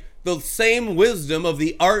 It's like the same wisdom of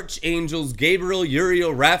the archangels Gabriel,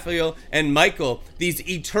 Uriel, Raphael, and Michael, these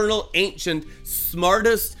eternal, ancient,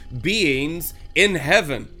 smartest beings in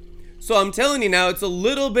heaven. So I'm telling you now, it's a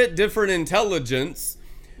little bit different intelligence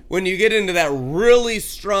when you get into that really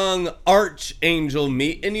strong archangel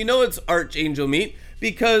meat. And you know it's archangel meat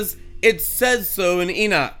because it says so in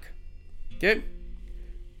Enoch. Okay?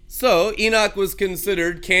 So, Enoch was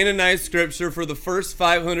considered canonized scripture for the first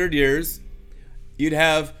 500 years. You'd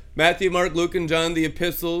have Matthew, Mark, Luke, and John, the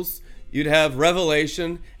epistles. You'd have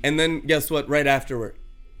Revelation. And then, guess what, right afterward?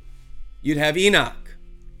 You'd have Enoch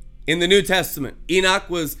in the New Testament. Enoch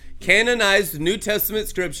was canonized New Testament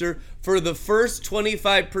scripture for the first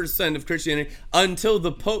 25% of Christianity until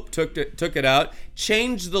the Pope took it out,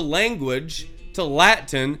 changed the language to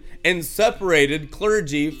Latin, and separated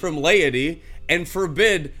clergy from laity, and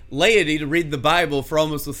forbid laity to read the Bible for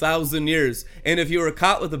almost 1,000 years. And if you were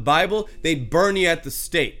caught with the Bible, they'd burn you at the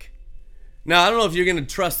stake. Now, I don't know if you're going to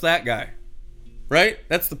trust that guy, right?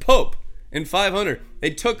 That's the Pope in 500.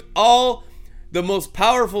 They took all the most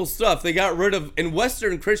powerful stuff they got rid of, and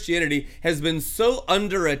Western Christianity has been so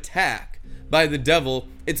under attack by the devil,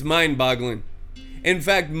 it's mind-boggling. In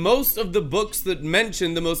fact, most of the books that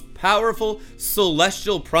mention the most powerful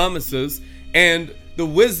celestial promises and the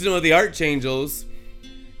wisdom of the archangels,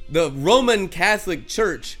 the Roman Catholic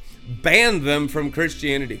Church banned them from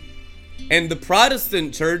Christianity. And the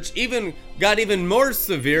Protestant Church got even more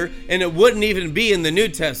severe, and it wouldn't even be in the New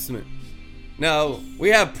Testament. Now, we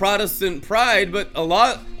have Protestant pride, but a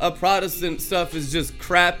lot of Protestant stuff is just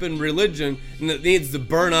crap in religion, and it needs to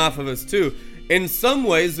burn off of us too. In some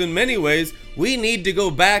ways, in many ways, we need to go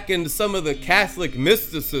back into some of the Catholic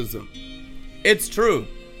mysticism. It's true.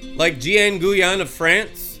 Like Jeanne Guyon of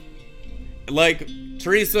France, like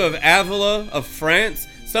Teresa of Avila of France.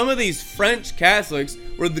 Some of these French Catholics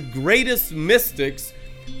were the greatest mystics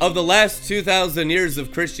of the last 2,000 years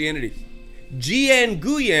of Christianity. Jeanne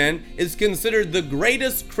Guyon is considered the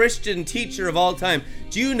greatest Christian teacher of all time.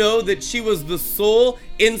 Do you know that she was the sole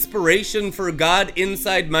inspiration for God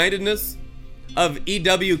inside-mindedness of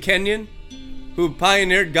E.W. Kenyon, who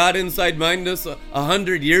pioneered God inside-mindedness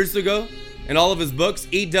 100 years ago? In all of his books,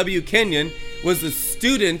 E.W. Kenyon was a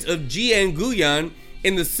student of Jeanne Guyon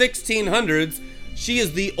in the 1600s. She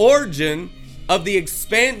is the origin of the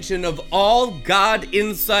expansion of all God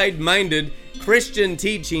inside-minded Christian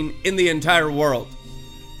teaching in the entire world.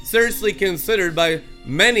 Seriously considered by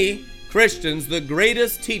many Christians the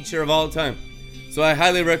greatest teacher of all time. So I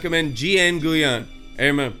highly recommend Jeanne Guyon.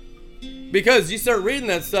 Amen. Because you start reading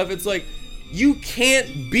that stuff, it's like, you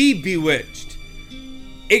can't be bewitched.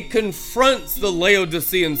 It confronts the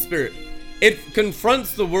Laodicean spirit. It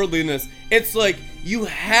confronts the worldliness. It's like you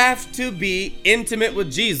have to be intimate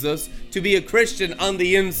with Jesus to be a Christian on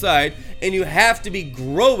the inside, and you have to be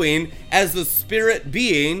growing as a spirit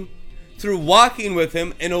being through walking with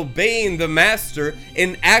him and obeying the master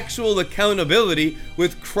in actual accountability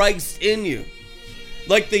with Christ in you.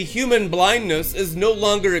 Like the human blindness is no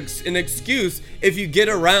longer an excuse if you get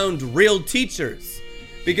around real teachers,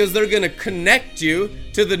 because they're going to connect you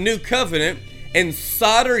to the new covenant and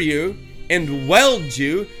solder you and weld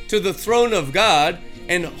you to the throne of God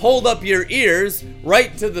and hold up your ears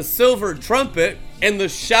right to the silver trumpet and the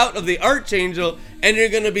shout of the archangel, and you're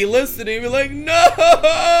going to be listening and be like,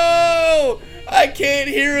 no, I can't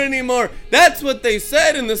hear anymore. That's what they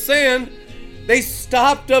said in the sand. They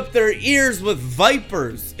stopped up their ears with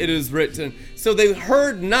vipers, it is written. So they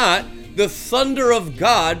heard not the thunder of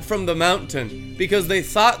God from the mountain because they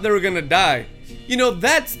thought they were going to die. You know,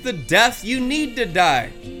 that's the death you need to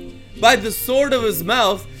die. By the sword of his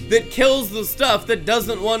mouth that kills the stuff that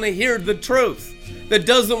doesn't want to hear the truth, that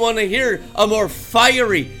doesn't want to hear a more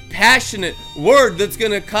fiery, passionate word that's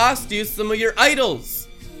going to cost you some of your idols.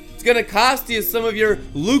 It's going to cost you some of your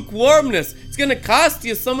lukewarmness. It's going to cost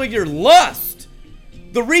you some of your lust.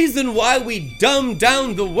 The reason why we dumb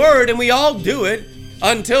down the word, and we all do it,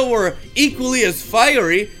 until we're equally as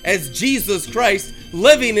fiery as Jesus Christ,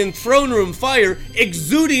 living in throne room fire,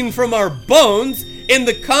 exuding from our bones in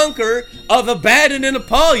the conquer of Abaddon and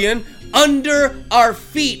Apollyon under our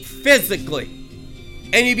feet physically.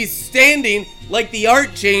 And you be standing like the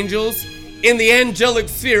archangels in the angelic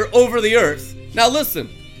sphere over the earth. Now listen,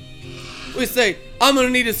 we say, I'm going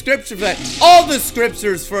to need a scripture for that. All the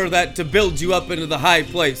scriptures for that to build you up into the high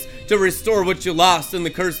place, to restore what you lost in the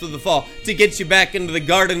curse of the fall, to get you back into the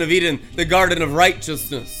Garden of Eden, the garden of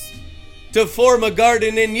righteousness, to form a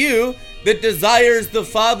garden in you that desires the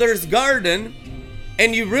Father's garden.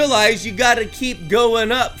 And you realize you got to keep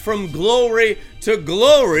going up from glory to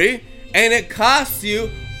glory, and it costs you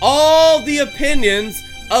all the opinions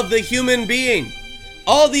of the human being,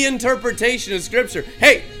 all the interpretation of scripture.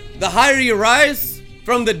 Hey, the higher you rise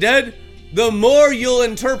from the dead, the more you'll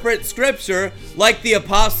interpret scripture like the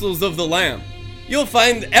apostles of the Lamb. You'll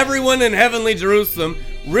find everyone in heavenly Jerusalem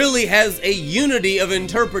really has a unity of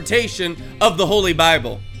interpretation of the Holy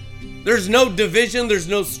Bible. There's no division, there's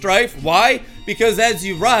no strife. Why? Because as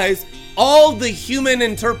you rise, all the human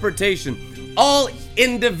interpretation, all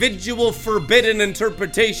individual forbidden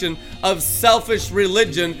interpretation of selfish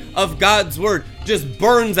religion of God's word just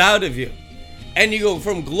burns out of you. And you go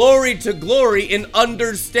from glory to glory in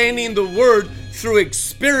understanding the word through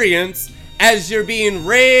experience as you're being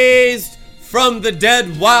raised from the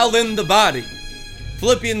dead while in the body.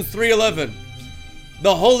 Philippians 3:11.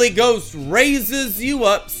 The Holy Ghost raises you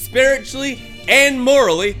up spiritually and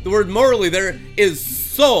morally. The word morally there is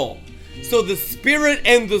soul. So the spirit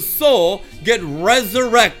and the soul get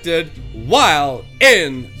resurrected while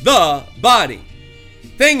in the body.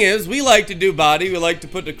 Thing is, we like to do body. We like to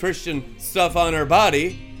put the Christian stuff on our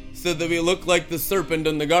body so that we look like the serpent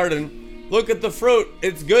in the garden. Look at the fruit.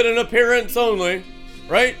 It's good in appearance only,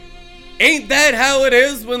 right? Ain't that how it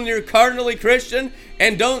is when you're carnally Christian?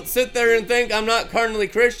 And don't sit there and think, I'm not carnally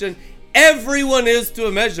Christian. Everyone is to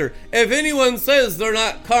a measure. If anyone says they're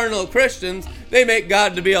not carnal Christians, they make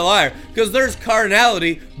God to be a liar. Because there's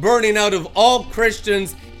carnality burning out of all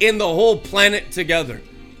Christians in the whole planet together.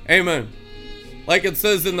 Amen. Like it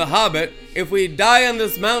says in The Hobbit, if we die on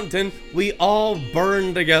this mountain, we all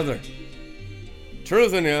burn together.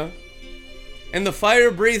 Truth in you. And the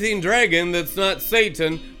fire-breathing dragon that's not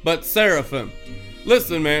Satan, but seraphim.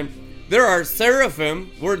 Listen, man. There are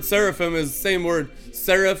seraphim. Word seraphim is the same word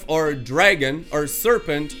seraph or dragon or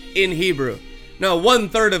serpent in Hebrew. Now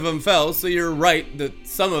 1/3 of them fell, so you're right that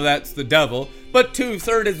some of that's the devil, but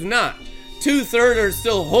 2/3 is not. 2/3 are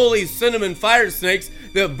still holy cinnamon fire snakes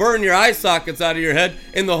that burn your eye sockets out of your head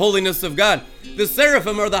in the holiness of God. The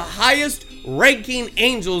seraphim are the highest ranking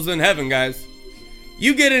angels in heaven, guys.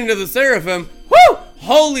 You get into the seraphim, whoo!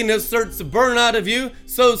 Holiness starts to burn out of you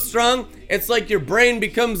so strong, it's like your brain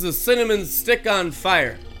becomes a cinnamon stick on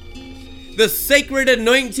fire. The sacred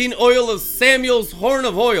anointing oil of Samuel's horn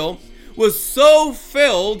of oil was so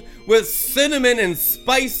filled with cinnamon and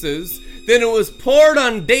spices that it was poured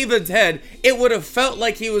on David's head, it would have felt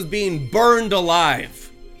like he was being burned alive.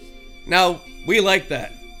 Now, we like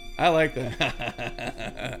that. I like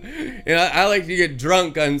that. You know, I like to get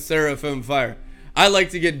drunk on seraphim fire. I like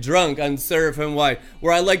to get drunk on seraphim wine,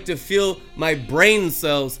 where I like to feel my brain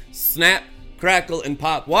cells snap, crackle, and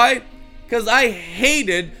pop. Why? Because I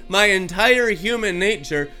hated my entire human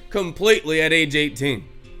nature completely at age 18.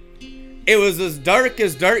 It was as dark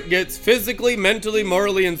gets, physically, mentally,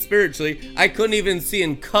 morally, and spiritually. I couldn't even see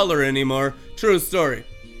in color anymore. True story.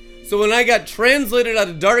 So when I got translated out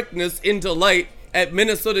of darkness into light at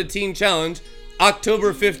Minnesota Teen Challenge,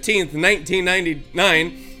 October 15th,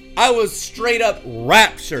 1999, I was straight up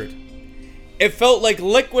raptured. It felt like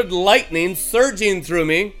liquid lightning surging through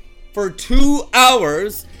me for 2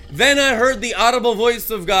 hours. Then I heard the audible voice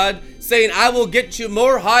of God saying, I will get you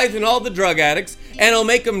more high than all the drug addicts, and I'll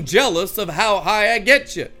make them jealous of how high I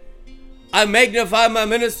get you. I magnify my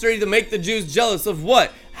ministry to make the Jews jealous of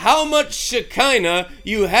what? How much Shekinah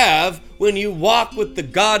you have when you walk with the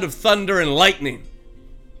God of thunder and lightning.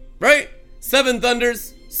 Right? 7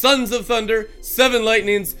 thunders, sons of thunder, 7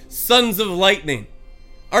 lightnings, sons of lightning.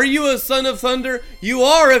 Are you a son of thunder? You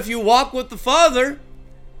are if you walk with the Father.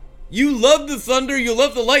 You love the thunder, you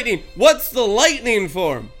love the lightning. What's the lightning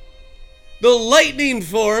form? The lightning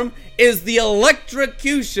form is the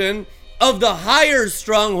electrocution of the higher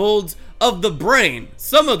strongholds of the brain.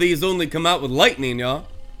 Some of these only come out with lightning, y'all.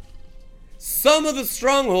 Some of the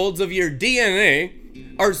strongholds of your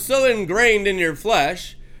DNA are so ingrained in your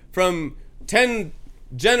flesh from 10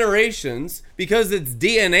 generations, because it's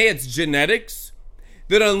DNA, it's genetics,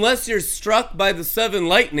 that unless you're struck by the 7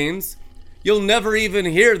 lightnings, you'll never even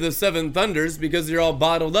hear the 7 thunders because you're all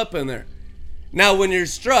bottled up in there. Now, when you're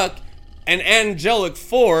struck, an angelic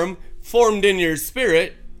form formed in your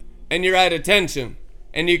spirit, and you're at attention,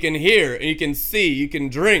 and you can hear, and you can see, you can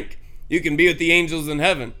drink, you can be with the angels in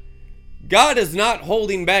heaven. God is not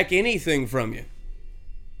holding back anything from you.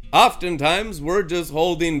 Oftentimes, we're just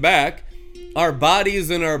holding back our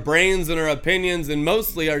bodies and our brains and our opinions and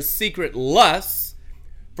mostly our secret lusts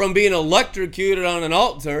from being electrocuted on an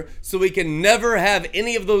altar, so we can never have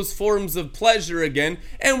any of those forms of pleasure again,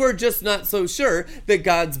 and we're just not so sure that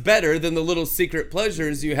God's better than the little secret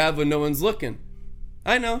pleasures you have when no one's looking.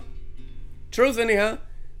 I know. Truth anyhow.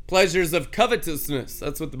 Pleasures of covetousness,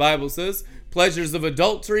 that's what the Bible says. Pleasures of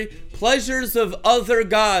adultery, pleasures of other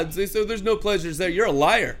gods. They say there's no pleasures there. You're a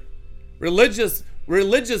liar. Religious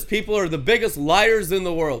people are the biggest liars in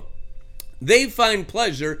the world. They find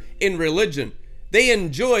pleasure in religion. They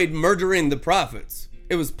enjoyed murdering the prophets.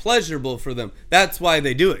 It was pleasurable for them. That's why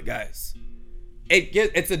they do it, guys.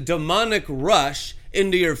 It's a demonic rush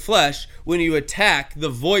into your flesh when you attack the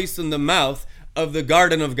voice and the mouth of the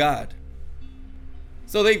garden of God.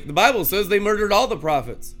 So the Bible says they murdered all the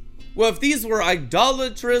prophets. Well, if these were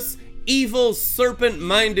idolatrous, evil,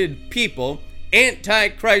 serpent-minded people,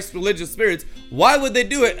 anti-Christ religious spirits, why would they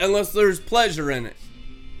do it unless there's pleasure in it?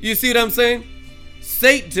 You see what I'm saying?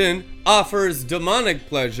 Satan offers demonic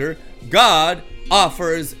pleasure. God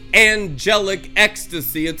offers angelic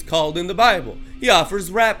ecstasy, it's called in the Bible. He offers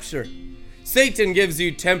rapture. Satan gives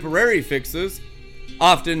you temporary fixes.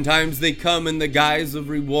 Oftentimes they come in the guise of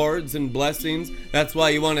rewards and blessings. That's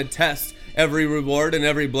why you want to test every reward and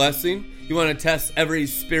every blessing. You want to test every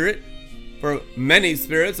spirit. For many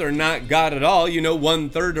spirits are not God at all.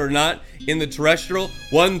 1/3 are not in the terrestrial,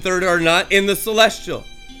 1/3 are not in the celestial.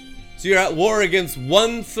 So you're at war against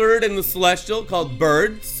 1/3 in the celestial, called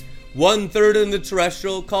birds, 1/3 in the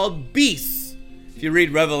terrestrial, called beasts. If you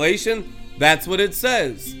read Revelation, that's what it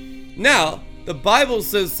says. Now, the Bible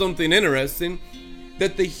says something interesting,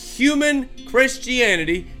 that the human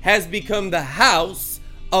Christianity has become the house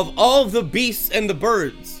of all the beasts and the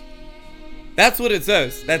birds. That's what it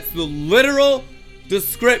says. That's the literal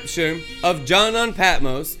description of John on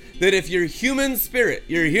Patmos, that if your human spirit,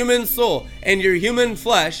 your human soul, and your human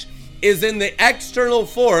flesh is in the external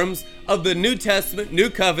forms of the New Testament, New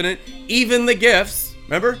Covenant, even the gifts,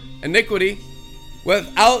 remember, iniquity,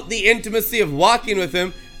 without the intimacy of walking with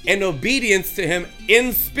Him and obedience to Him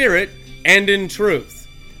in spirit and in truth,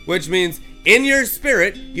 which means in your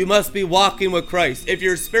spirit, you must be walking with Christ. If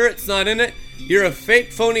your spirit's not in it, you're a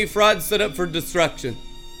fake, phony fraud set up for destruction.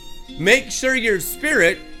 Make sure your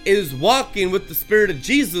spirit is walking with the Spirit of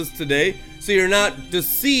Jesus today, so you're not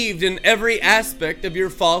deceived in every aspect of your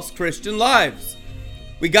false Christian lives.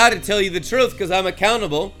 We got to tell you the truth, because I'm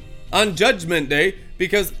accountable on Judgment Day,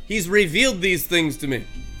 because He's revealed these things to me.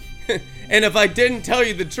 And if I didn't tell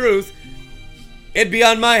you the truth, it'd be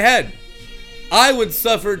on my head. I would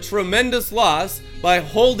suffer tremendous loss by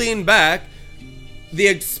holding back the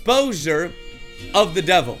exposure of the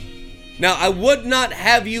devil. Now, I would not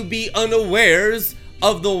have you be unawares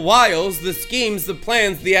of the wiles, the schemes, the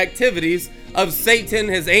plans, the activities of Satan,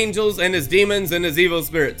 his angels, and his demons, and his evil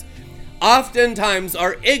spirits. Oftentimes,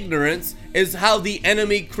 our ignorance is how the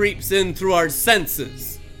enemy creeps in through our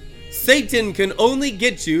senses. Satan can only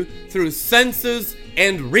get you through senses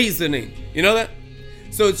and reasoning. You know that?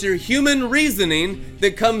 So it's your human reasoning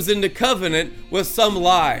that comes into covenant with some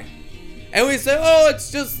lie. And we say, oh,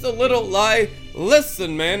 it's just a little lie.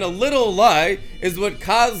 Listen, man, a little lie is what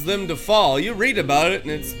caused them to fall. You read about it,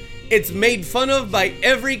 and It's made fun of by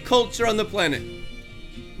every culture on the planet.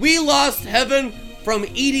 We lost heaven from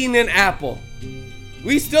eating an apple.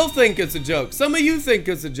 We still think it's a joke. Some of you think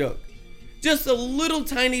it's a joke. Just a little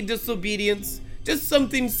tiny disobedience. Just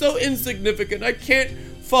something so insignificant. I can't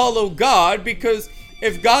follow God because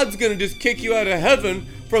if God's going to just kick you out of heaven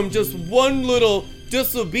from just one little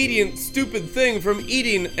disobedient, stupid thing from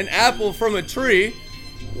eating an apple from a tree,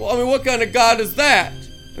 well, I mean, what kind of God is that?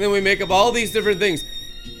 And then we make up all these different things.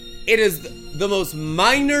 It is the most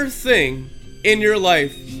minor thing in your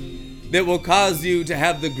life that will cause you to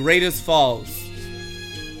have the greatest falls.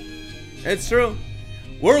 It's true.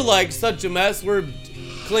 We're like such a mess. We're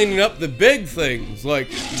cleaning up the big things.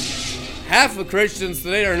 Like half of Christians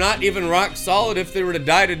today are not even rock solid. If they were to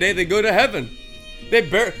die today, they go to heaven. They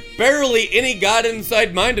barely any God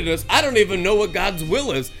inside mindedness. I don't even know what God's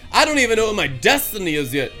will is. I don't even know what my destiny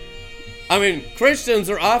is yet. I mean, Christians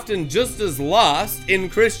are often just as lost in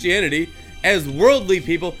Christianity as worldly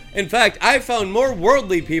people. In fact, I found more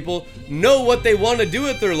worldly people know what they want to do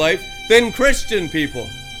with their life than Christian people.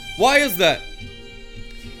 Why is that?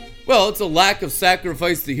 Well, it's a lack of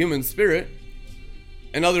sacrifice to human spirit.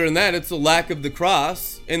 And other than that, it's a lack of the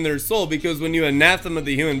cross in their soul, because when you anathema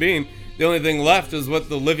the human being, the only thing left is what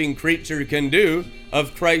the living creature can do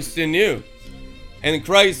of Christ in you. And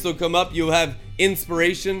Christ will come up, you'll have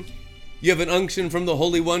inspiration, you have an unction from the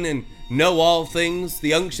Holy One and know all things.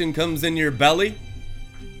 The unction comes in your belly.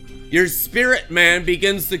 Your spirit man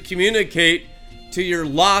begins to communicate to your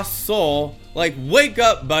lost soul, like, wake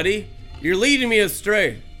up, buddy. You're leading me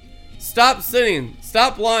astray. Stop sinning.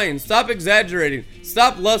 Stop lying. Stop exaggerating.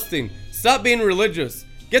 Stop lusting. Stop being religious.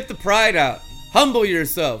 Get the pride out. Humble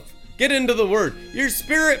yourself. Get into the Word. Your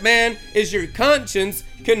spirit man is your conscience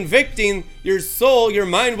convicting your soul, your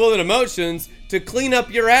mind, will, and emotions to clean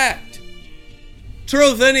up your act.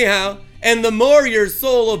 Truth anyhow. And the more your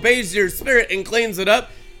soul obeys your spirit and cleans it up,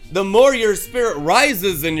 the more your spirit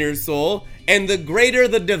rises in your soul, and the greater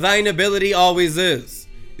the divine ability always is.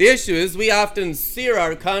 The issue is we often sear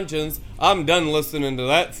our conscience. I'm done listening to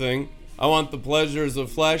that thing. I want the pleasures of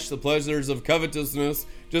flesh, the pleasures of covetousness,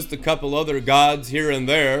 just a couple other gods here and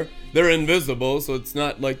there. They're invisible, so it's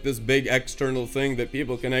not like this big external thing that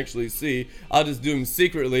people can actually see. I'll just do them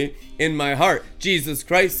secretly in my heart. Jesus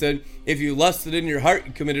Christ said, if you lusted in your heart,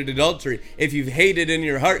 you committed adultery. If you've hated in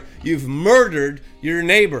your heart, you've murdered your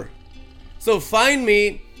neighbor. So find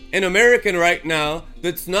me an American right now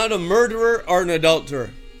that's not a murderer or an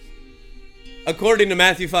adulterer, according to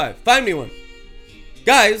Matthew 5. Find me one.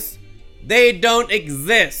 Guys, they don't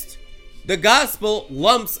exist. The gospel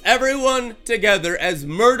lumps everyone together as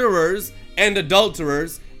murderers and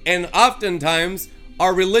adulterers, and oftentimes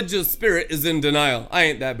our religious spirit is in denial. I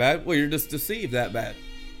ain't that bad. Well, you're just deceived that bad.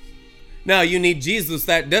 Now, you need Jesus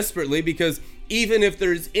that desperately, because even if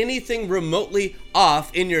there's anything remotely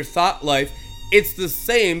off in your thought life, it's the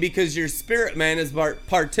same, because your spirit man is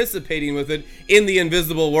participating with it in the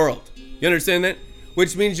invisible world. You understand that?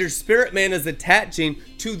 Which means your spirit man is attaching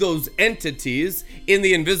to those entities in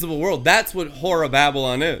the invisible world. That's what Whore of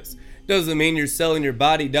Babylon is. Doesn't mean you're selling your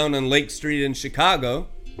body down on Lake Street in Chicago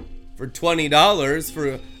for $20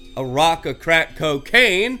 for a rock of crack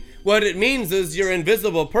cocaine. What it means is your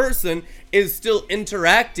invisible person is still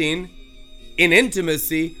interacting in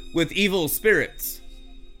intimacy with evil spirits.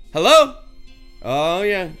 Hello? Oh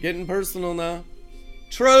yeah, getting personal now.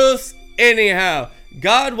 Truth anyhow.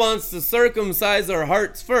 God wants to circumcise our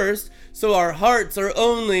hearts first, so our hearts are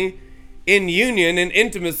only in union and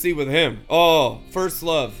intimacy with Him. Oh, first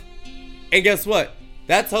love. And guess what?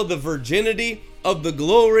 That's how the virginity of the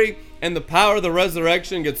glory and the power of the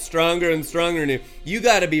resurrection gets stronger and stronger in you. You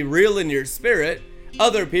got to be real in your spirit.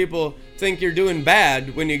 Other people think you're doing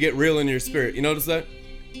bad when you get real in your spirit. You notice that?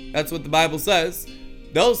 That's what the Bible says.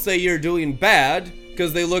 They'll say you're doing bad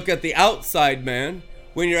because they look at the outside man,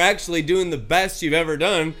 when you're actually doing the best you've ever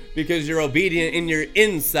done because you're obedient in your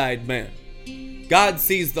inside man. God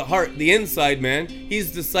sees the heart, the inside man.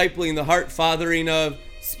 He's discipling the heart, fathering of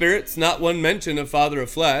spirits, not one mention of father of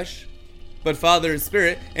flesh, but father of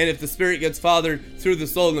spirit. And if the spirit gets fathered through the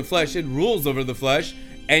soul and the flesh, it rules over the flesh,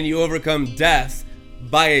 and you overcome death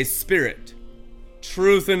by a spirit.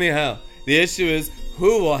 Truth anyhow. The issue is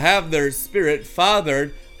who will have their spirit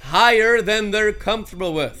fathered higher than they're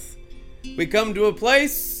comfortable with. We come to a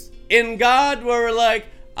place in God where we're like,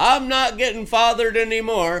 I'm not getting fathered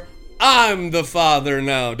anymore. I'm the father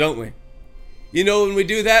now, don't we? You know, when we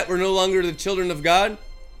do that, we're no longer the children of God.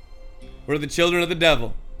 We're the children of the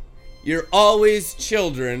devil. You're always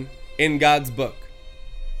children in God's book.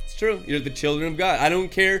 It's true. You're the children of God. I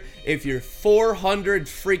don't care if you're 400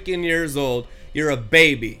 freaking years old. You're a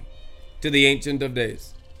baby to the Ancient of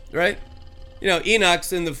Days. right? You know,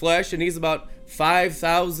 Enoch's in the flesh, and he's about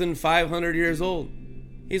 5,500 years old.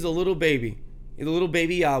 He's a little baby. He's a little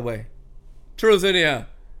baby Yahweh. Truth anyhow.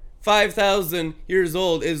 5,000 years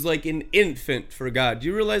old is like an infant for God. Do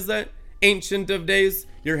you realize that? Ancient of days,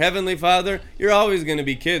 your heavenly Father, you're always going to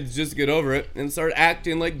be kids. Just get over it and start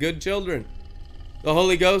acting like good children. The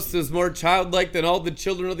Holy Ghost is more childlike than all the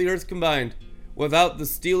children of the earth combined, without the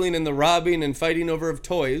stealing and the robbing and fighting over of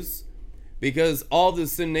toys, because all the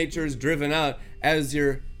sin nature is driven out as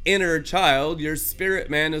your inner child. Your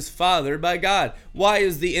spirit man is fathered by God. Why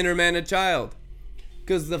is the inner man a child?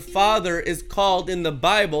 Because the Father is called in the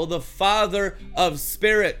Bible the Father of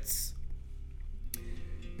spirits.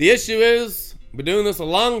 The issue is, I've been doing this a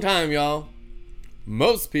long time, y'all.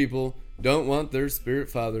 Most people don't want their spirit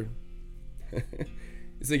fathered.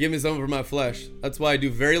 He said, give me some for my flesh. That's why I do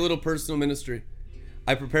very little personal ministry.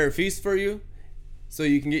 I prepare a feast for you so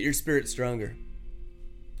you can get your spirit stronger.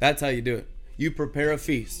 That's how you do it. You prepare a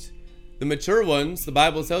feast. The mature ones, the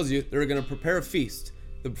Bible tells you, they're going to prepare a feast.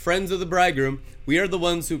 The friends of the bridegroom, we are the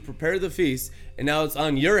ones who prepare the feast, and now it's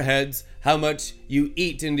on your heads how much you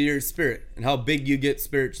eat into your spirit and how big you get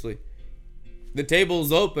spiritually. The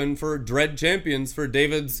table's open for dread champions, for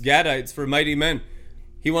David's Gadites, for mighty men.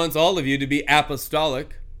 He wants all of you to be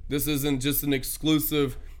apostolic. This isn't just an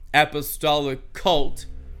exclusive apostolic cult.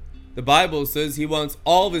 The Bible says he wants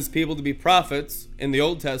all of his people to be prophets in the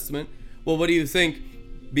Old Testament. Well, what do you think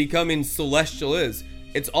becoming celestial is?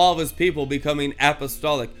 It's all of his people becoming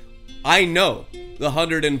apostolic. I know the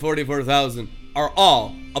 144,000 are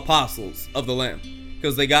all apostles of the Lamb,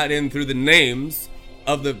 because they got in through the names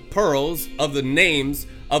of the pearls of the names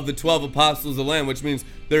of the 12 apostles of the Lamb, which means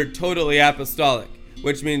they're totally apostolic,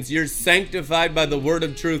 which means you're sanctified by the word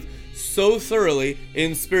of truth so thoroughly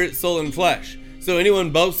in spirit, soul, and flesh. So anyone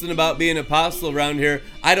boasting about being an apostle around here,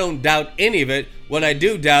 I don't doubt any of it. What I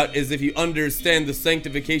do doubt is if you understand the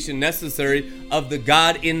sanctification necessary of the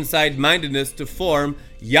God inside mindedness to form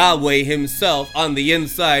Yahweh himself on the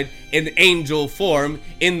inside in angel form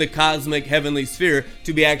in the cosmic heavenly sphere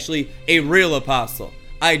to be actually a real apostle.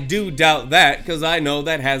 I do doubt that, because I know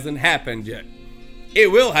that hasn't happened yet.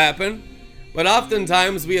 It will happen, but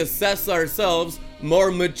oftentimes we assess ourselves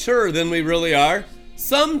more mature than we really are.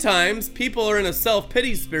 Sometimes people are in a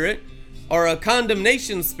self-pity spirit or a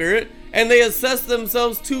condemnation spirit, and they assess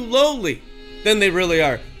themselves too lowly than they really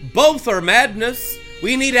are. Both are madness.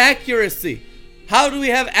 We need accuracy. How do we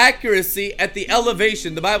have accuracy at the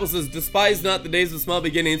elevation? The Bible says, despise not the days of small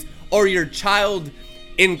beginnings, or your child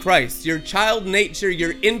in Christ. Your child nature,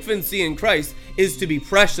 your infancy in Christ is to be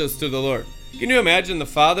precious to the Lord. Can you imagine the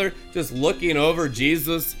Father just looking over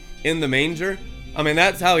Jesus in the manger? I mean,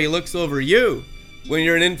 that's how he looks over you when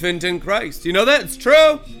you're an infant in Christ. You know that? It's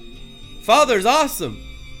true. Father's awesome.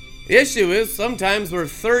 The issue is sometimes we're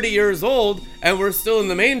 30 years old and we're still in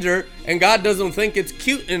the manger, and God doesn't think it's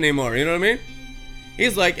cute anymore. You know what I mean?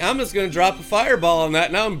 He's like, I'm just going to drop a fireball on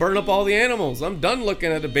that now and burn up all the animals. I'm done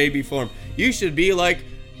looking at a baby form. You should be like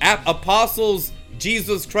apostles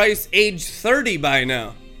Jesus Christ age 30 by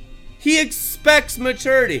now. He expects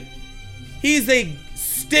maturity. He's a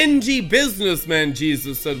stingy businessman,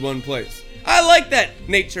 Jesus said one place. I like that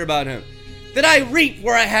nature about him. That I reap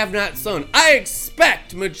where I have not sown. I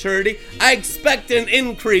expect maturity. I expect an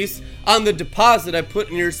increase on the deposit I put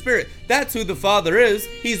in your spirit. That's who the Father is.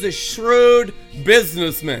 He's a shrewd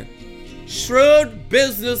businessman. Shrewd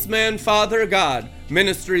businessman, Father God.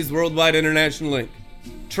 Ministries Worldwide International Inc.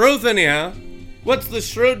 Truth anyhow. What's the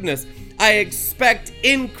shrewdness? I expect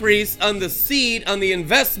increase on the seed, on the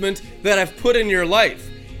investment that I've put in your life.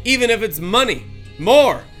 Even if it's money,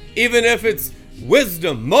 more. Even if it's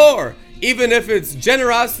wisdom, more. Even if it's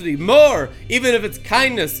generosity, more. Even if it's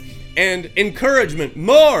kindness and encouragement,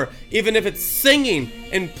 more. Even if it's singing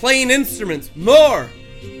and playing instruments, more.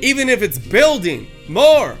 Even if it's building,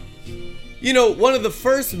 more. You know, one of the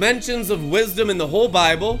first mentions of wisdom in the whole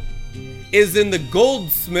Bible is in the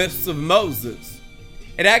goldsmiths of Moses.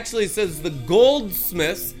 It actually says the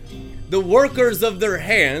goldsmiths, the workers of their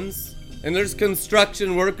hands, and there's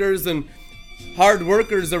construction workers and hard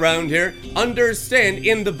workers around here, understand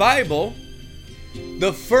in the Bible,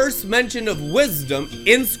 the first mention of wisdom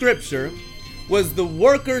in Scripture was the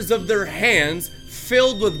workers of their hands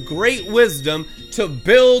filled with great wisdom to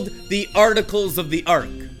build the articles of the ark.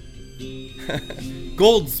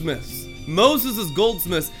 Goldsmiths. Moses'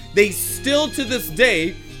 goldsmiths, they still to this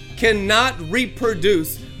day cannot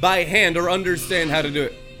reproduce by hand or understand how to do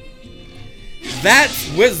it.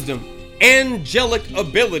 That's wisdom. Angelic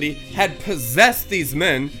ability had possessed these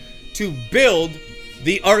men to build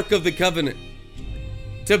the Ark of the Covenant,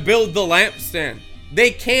 to build the lampstand.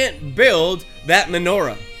 They can't build that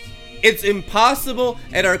menorah. It's impossible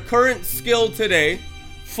at our current skill today,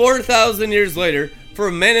 4,000 years later, for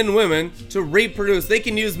men and women to reproduce. They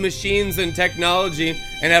can use machines and technology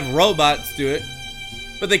and have robots do it,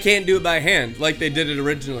 but they can't do it by hand like they did it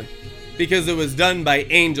originally, because it was done by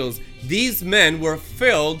angels. These men were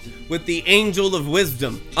filled with the angel of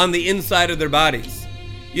wisdom on the inside of their bodies.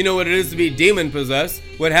 You know what it is to be demon possessed,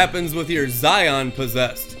 what happens with your Zion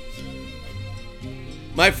possessed.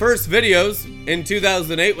 My first videos in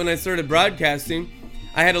 2008 when I started broadcasting,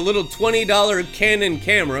 I had a little $20 Canon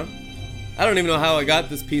camera. I don't even know how I got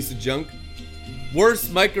this piece of junk.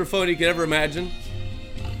 Worst microphone you could ever imagine.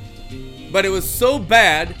 But it was so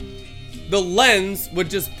bad, the lens would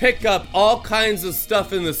just pick up all kinds of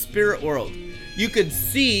stuff in the spirit world. You could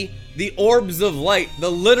see the orbs of light, the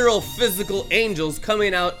literal physical angels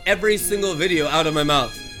coming out every single video out of my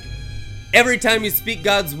mouth. Every time you speak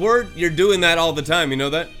God's word, you're doing that all the time, you know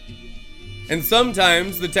that? And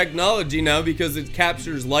sometimes the technology now, because it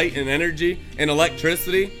captures light and energy and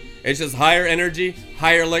electricity, it's just higher energy,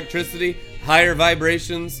 higher electricity, higher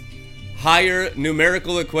vibrations, higher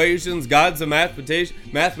numerical equations. God's a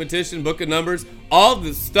mathematician, book of numbers. All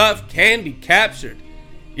this stuff can be captured.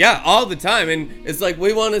 Yeah, all the time. And it's like,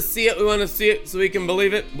 we want to see it so we can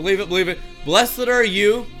believe it. Blessed are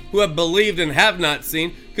you who have believed and have not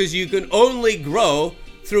seen, because you can only grow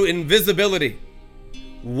through invisibility.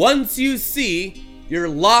 Once you see, you're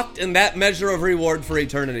locked in that measure of reward for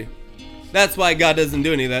eternity. That's why God doesn't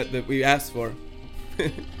do any of that we ask for.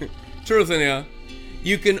 Truth anyhow.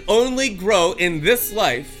 You can only grow in this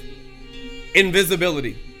life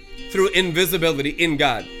invisibility, through invisibility in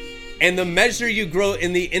God. And the measure you grow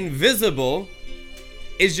in the invisible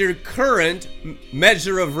is your current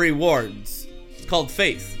measure of rewards. It's called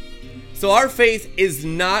faith. So our faith is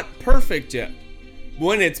not perfect yet.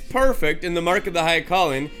 When it's perfect in the mark of the high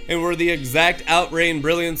calling, and we're the exact outray and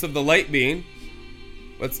brilliance of the light being,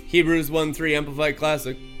 what's Hebrews 1:3 Amplified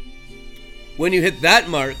Classic? When you hit that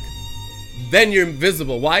mark, then you're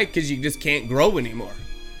invisible. Why? Because you just can't grow anymore.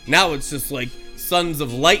 Now it's just like sons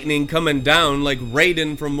of lightning coming down like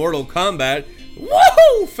Raiden from Mortal Kombat.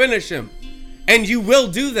 Woohoo! Finish him. And you will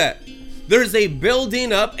do that. There's a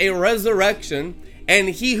building up, a resurrection, and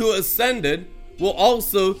he who ascended will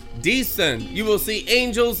also descend. You will see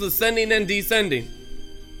angels ascending and descending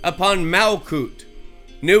upon Malkut,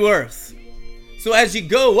 new earth. So as you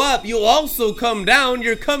go up, you'll also come down.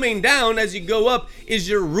 You're coming down as you go up is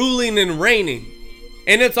your ruling and reigning.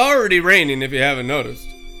 And it's already raining if you haven't noticed.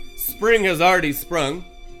 Spring has already sprung.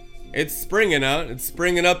 It's springing out. It's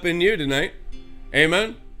springing up in you tonight.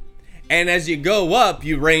 Amen. And as you go up,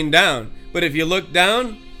 you rain down. But if you look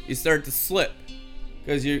down, you start to slip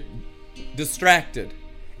because you're distracted.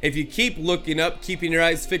 If you keep looking up, keeping your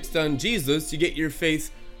eyes fixed on Jesus, you get your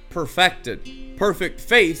faith perfected. Perfect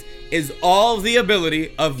faith is all the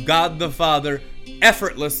ability of God the Father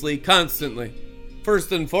effortlessly, constantly.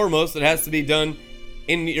 First and foremost, it has to be done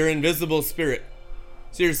in your invisible spirit.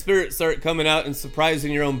 So your spirit start coming out and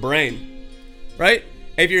surprising your own brain, right?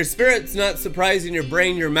 If your spirit's not surprising your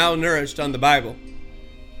brain, you're malnourished on the Bible.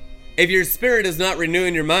 If your spirit is not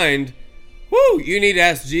renewing your mind, you need to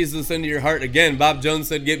ask Jesus into your heart again. Bob Jones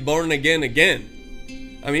said, get born again.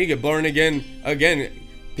 I mean, you get born again.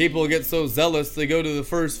 People get so zealous, they go to the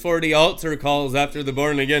first 40 altar calls after they're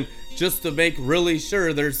born again just to make really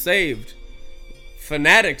sure they're saved.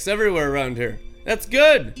 Fanatics everywhere around here. That's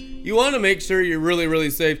good. You want to make sure you're really, really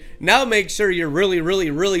saved. Now make sure you're really, really,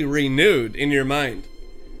 really renewed in your mind.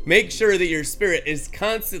 Make sure that your spirit is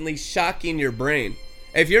constantly shocking your brain.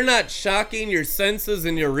 If you're not shocking your senses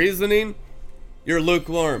and your reasoning, you're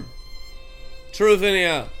lukewarm. Truth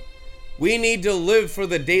anyhow. We need to live for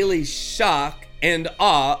the daily shock and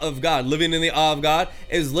awe of God. Living in the awe of God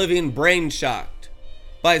is living brain shocked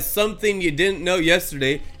by something you didn't know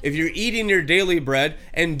yesterday. If you're eating your daily bread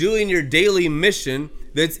and doing your daily mission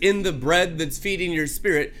that's in the bread that's feeding your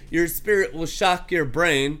spirit will shock your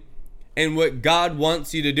brain and what God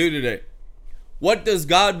wants you to do today. What does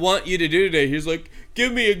God want you to do today? He's like,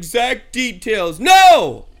 give me exact details.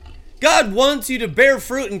 No! God wants you to bear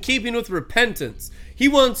fruit in keeping with repentance. He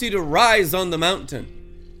wants you to rise on the mountain.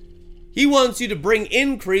 He wants you to bring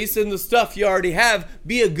increase in the stuff you already have.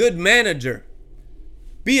 Be a good manager.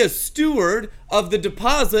 Be a steward of the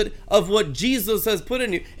deposit of what Jesus has put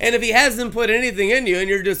in you. And if he hasn't put anything in you and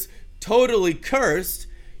you're just totally cursed,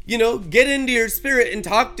 get into your spirit and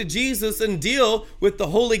talk to Jesus and deal with the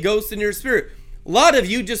Holy Ghost in your spirit. A lot of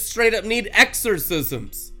you just straight up need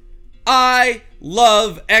exorcisms. I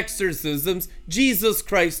love exorcisms. Jesus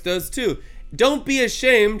Christ does too. Don't be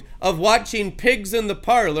ashamed of watching Pigs in the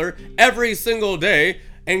Parlor every single day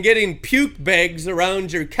and getting puke bags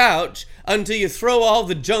around your couch until you throw all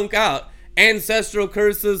the junk out. Ancestral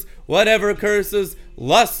curses, whatever curses,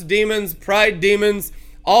 lust demons, pride demons,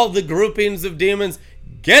 all the groupings of demons.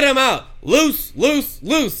 Get them out. Loose, loose,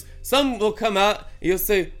 loose. Some will come out. You'll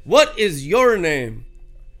say, what is your name?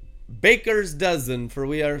 Baker's dozen, for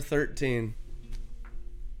we are 13.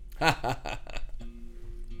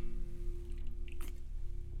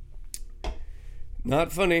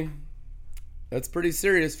 Not funny. That's pretty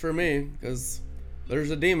serious for me, because there's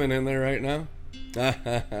a demon in there right now.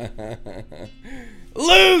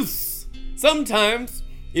 Loose! Sometimes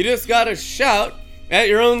you just gotta shout at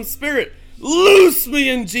your own spirit. Loose me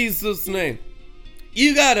in Jesus' name.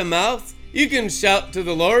 You got a mouth. You can shout to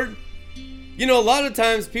the Lord. You know, a lot of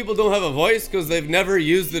times people don't have a voice because they've never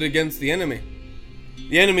used it against the enemy.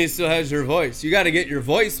 The enemy still has your voice. You got to get your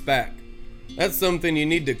voice back. That's something you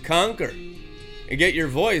need to conquer. And get your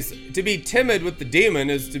voice. To be timid with the demon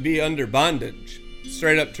is to be under bondage.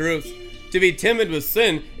 Straight up truth. To be timid with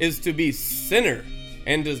sin is to be sinner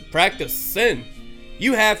and to practice sin.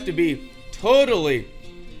 You have to be totally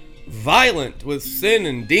violent with sin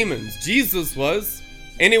and demons. Jesus was.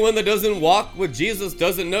 Anyone that doesn't walk with Jesus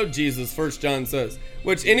doesn't know Jesus, 1 John says.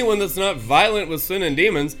 Which anyone that's not violent with sin and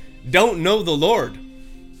demons don't know the Lord.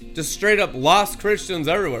 Just straight up lost Christians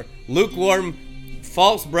everywhere. Lukewarm,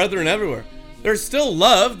 false brethren everywhere. There's still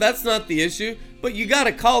love, that's not the issue, but you got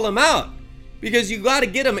to call them out. Because you got to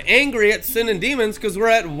get them angry at sin and demons, because we're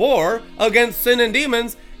at war against sin and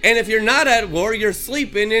demons. And if you're not at war, you're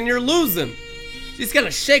sleeping and you're losing. You just got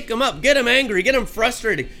to shake them up, get them angry, get them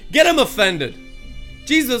frustrated, get them offended.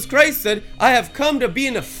 Jesus Christ said, I have come to be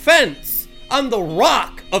an offense. I'm the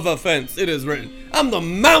rock of offense, it is written. I'm the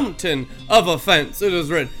mountain of offense, it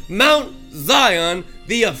is written. Mount Zion,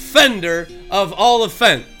 the offender of all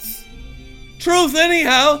offense. Truth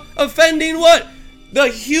anyhow, offending what? The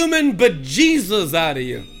human bejesus out of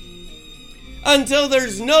you. Until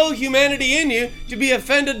there's no humanity in you to be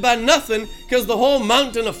offended by nothing, because the whole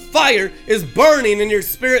mountain of fire is burning in your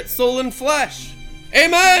spirit, soul, and flesh.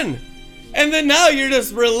 Amen. And then now you're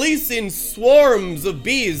just releasing swarms of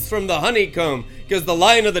bees from the honeycomb, because the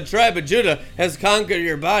Lion of the tribe of Judah has conquered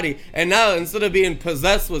your body. And now instead of being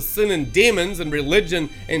possessed with sin and demons and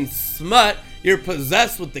religion and smut, you're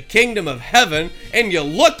possessed with the kingdom of heaven, and you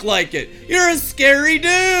look like it. You're a scary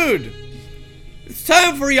dude. It's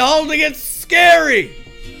time for y'all to get scary.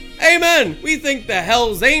 Amen. We think the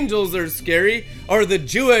Hell's Angels are scary, or the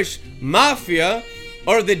Jewish mafia,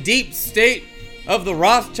 or the deep state of the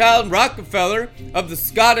Rothschild and Rockefeller, of the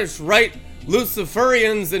Scottish Rite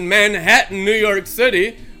Luciferians in Manhattan, New York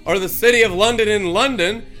City, or the city of London in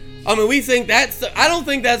London. I mean, we think I don't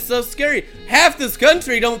think that's so scary. Half this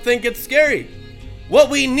country don't think it's scary.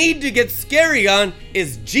 What we need to get scary on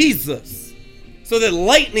is Jesus. So that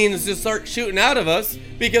lightnings just start shooting out of us,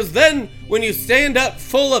 because then when you stand up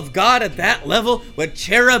full of God at that level with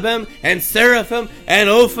cherubim and seraphim and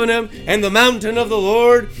Ophanim and the mountain of the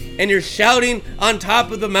Lord, and you're shouting on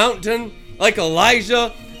top of the mountain like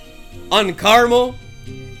Elijah on Carmel,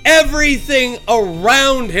 everything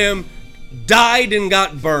around him died and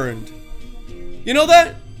got burned. You know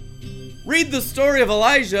that? Read the story of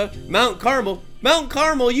Elijah, Mount Carmel. Mount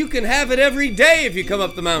Carmel, you can have it every day if you come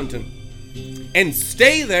up the mountain. And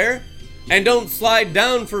stay there, and don't slide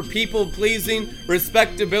down for people-pleasing,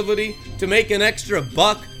 respectability, to make an extra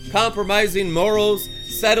buck, compromising morals,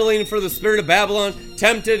 settling for the spirit of Babylon,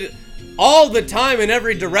 tempted all the time in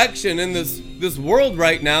every direction in this world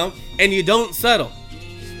right now, and you don't settle.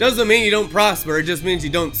 Doesn't mean you don't prosper, it just means you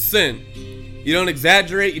don't sin. You don't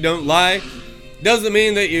exaggerate, you don't lie. Doesn't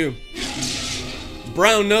mean that you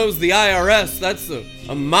brown-nose the IRS, that's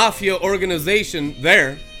a mafia organization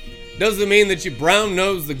there. Doesn't mean that you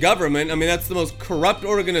brown-nose the government. I mean, that's the most corrupt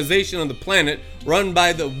organization on the planet, run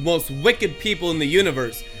by the most wicked people in the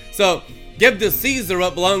universe. So, give to Caesar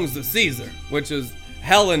what belongs to Caesar, which is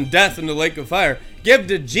hell and death in the lake of fire. Give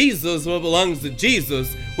to Jesus what belongs to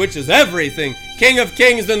Jesus, which is everything. King of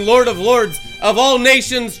kings and Lord of lords, of all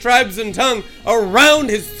nations, tribes, and tongue, around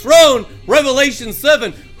his throne. Revelation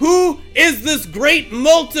 7. Who is this great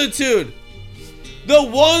multitude? The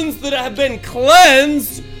ones that have been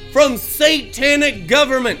cleansed from satanic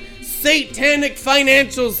government, satanic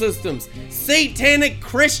financial systems, satanic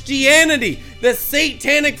Christianity, the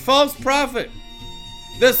satanic false prophet,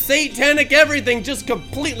 the satanic everything, just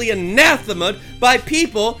completely anathemaed by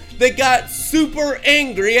people that got super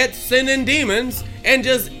angry at sin and demons and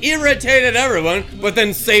just irritated everyone, but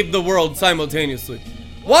then saved the world simultaneously.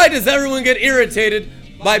 Why does everyone get irritated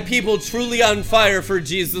by people truly on fire for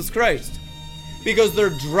Jesus Christ? Because they're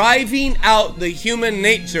driving out the human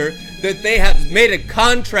nature that they have made a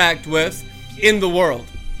contract with in the world.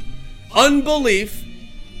 Unbelief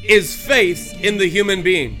is faith in the human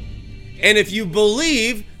being. And if you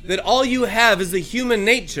believe that all you have is a human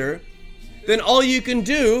nature, then all you can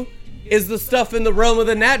do is the stuff in the realm of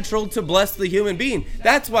the natural to bless the human being.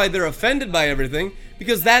 That's why they're offended by everything,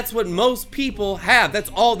 because that's what most people have. That's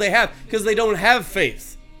all they have, because they don't have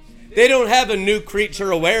faith. They don't have a new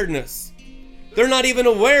creature awareness. They're not even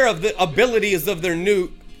aware of the abilities of their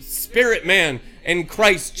new spirit man in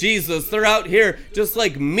Christ Jesus. They're out here just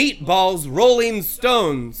like meatballs rolling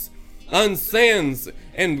stones on sands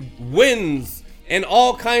and winds and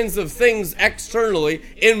all kinds of things externally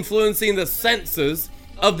influencing the senses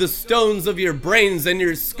of the stones of your brains and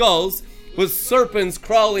your skulls, with serpents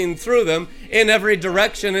crawling through them in every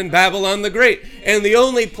direction in Babylon the Great. And the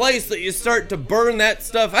only place that you start to burn that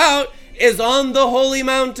stuff out is on the holy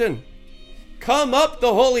mountain. Come up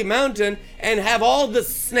the holy mountain and have all the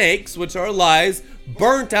snakes, which are lies,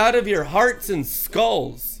 burnt out of your hearts and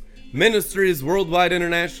skulls. Ministries Worldwide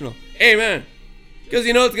International. Amen. Because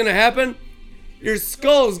you know what's going to happen? Your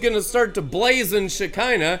skull is going to start to blaze in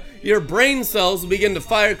Shekinah. Your brain cells will begin to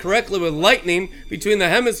fire correctly with lightning between the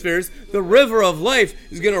hemispheres. The river of life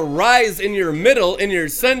is going to rise in your middle, in your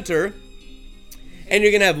center. And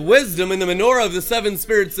you're going to have wisdom in the menorah of the seven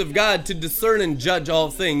spirits of God to discern and judge all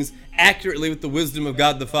things accurately with the wisdom of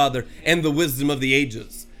God the Father and the wisdom of the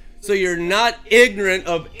ages. So you're not ignorant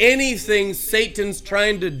of anything Satan's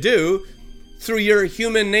trying to do through your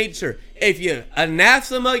human nature. If you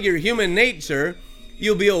anathema your human nature,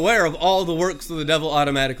 you'll be aware of all the works of the devil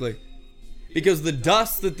automatically. Because the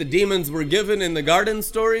dust that the demons were given in the garden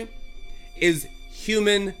story is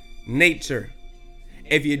human nature.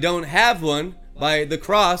 If you don't have one, by the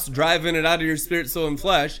cross driving it out of your spirit, soul, and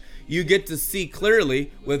flesh, you get to see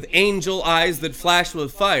clearly with angel eyes that flash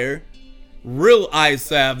with fire, real eye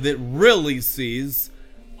salve that really sees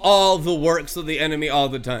all the works of the enemy all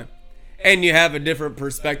the time. And you have a different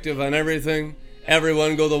perspective on everything.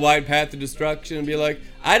 Everyone go the wide path to destruction and be like,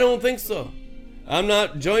 I don't think so. I'm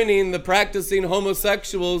not joining the practicing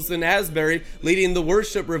homosexuals in Asbury leading the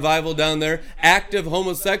worship revival down there, active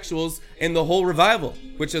homosexuals in the whole revival,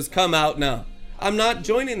 which has come out now. I'm not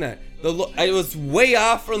joining that. I was way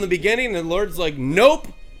off from the beginning, and the Lord's like, nope,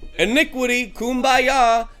 iniquity,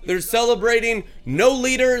 kumbaya. They're celebrating no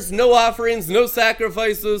leaders, no offerings, no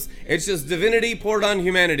sacrifices. It's just divinity poured on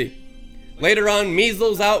humanity. Later on,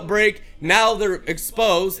 measles outbreak. Now they're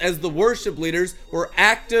exposed as the worship leaders were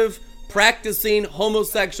active, practicing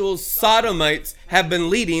homosexual sodomites have been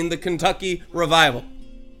leading the Kentucky revival.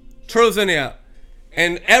 Truth anyhow.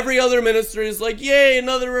 And every other ministry is like, yay,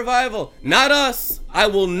 another revival. Not us. I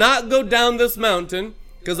will not go down this mountain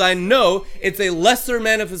because I know it's a lesser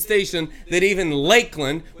manifestation than even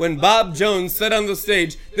Lakeland when Bob Jones said on the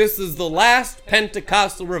stage, this is the last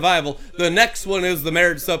Pentecostal revival. The next one is the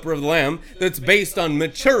marriage supper of the Lamb that's based on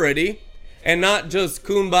maturity and not just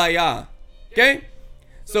kumbaya. Okay?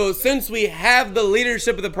 So since we have the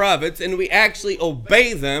leadership of the prophets and we actually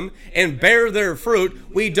obey them and bear their fruit,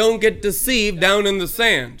 we don't get deceived down in the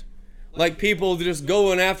sand. Like people just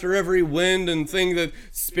going after every wind and thing that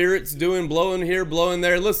Spirit's doing, blowing here, blowing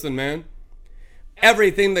there. Listen, man,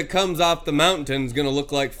 everything that comes off the mountain is going to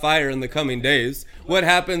look like fire in the coming days. What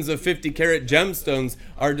happens if 50-carat gemstones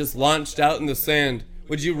are just launched out in the sand?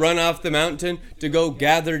 Would you run off the mountain to go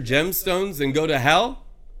gather gemstones and go to hell?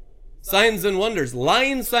 Signs and wonders,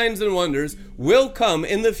 lying signs and wonders will come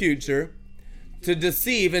in the future to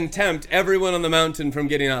deceive and tempt everyone on the mountain from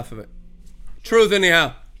getting off of it. Truth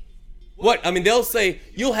anyhow. They'll say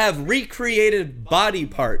you'll have recreated body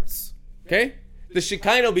parts. Okay? The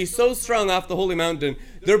Shekinah will be so strong off the holy mountain,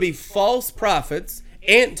 there'll be false prophets,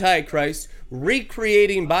 antichrist,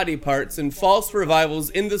 recreating body parts and false revivals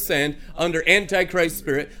in the sand under antichrist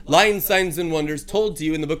spirit, lying signs and wonders told to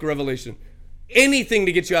you in the book of Revelation. Anything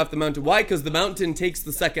to get you off the mountain. Why? Because the mountain takes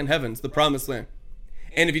the second heavens, the promised land.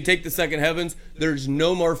 And if you take the second heavens, there's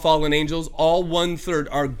no more fallen angels. All 1/3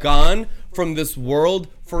 are gone from this world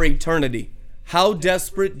for eternity. How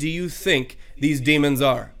desperate do you think these demons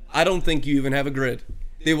are? I don't think you even have a grid.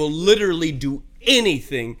 They will literally do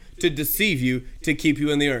anything to deceive you to keep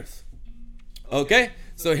you in the earth. Okay?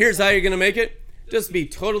 So here's how you're going to make it. Just be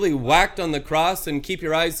totally whacked on the cross and keep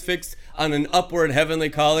your eyes fixed on an upward heavenly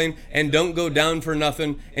calling, and don't go down for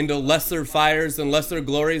nothing into lesser fires and lesser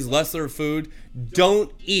glories, lesser food.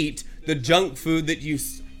 Don't eat the junk food that you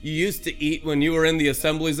used to eat when you were in the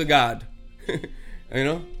assemblies of God.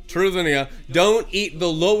 Truth and yeah. Don't eat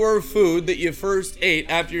the lower food that you first ate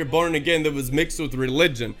after you're born again that was mixed with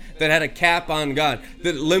religion, that had a cap on God,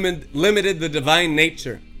 that limited the divine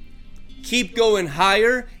nature. Keep going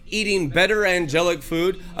higher, eating better angelic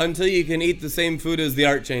food until you can eat the same food as the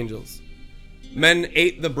archangels. Men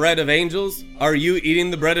ate the bread of angels. Are you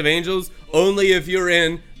eating the bread of angels? Only if you're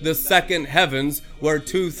in the second heavens, where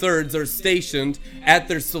 2/3 are stationed at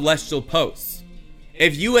their celestial posts.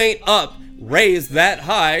 If you ain't up, raised that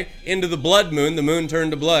high into the blood moon, the moon turned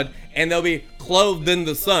to blood, and they'll be clothed in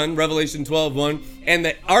the sun, Revelation 12:1, and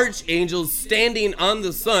the archangels standing on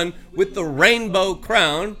the sun with the rainbow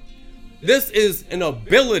crown. This is an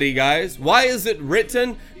ability, guys. Why is it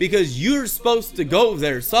written? Because you're supposed to go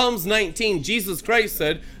there. Psalms 19, Jesus Christ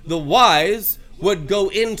said, the wise would go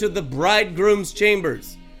into the bridegroom's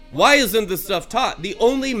chambers. Why isn't this stuff taught? The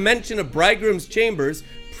only mention of bridegroom's chambers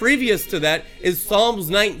previous to that is Psalms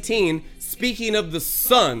 19, speaking of the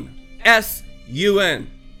sun, S-U-N.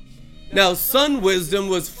 Now, son wisdom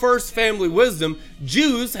was first family wisdom.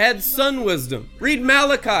 Jews had son wisdom. Read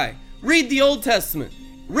Malachi. Read the Old Testament.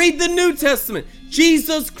 Read the New Testament.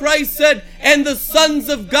 Jesus Christ said, and the sons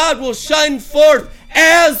of God will shine forth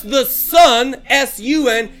as the sun,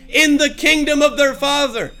 S-U-N, in the kingdom of their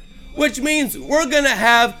Father. Which means we're going to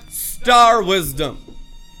have star wisdom.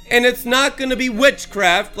 And it's not going to be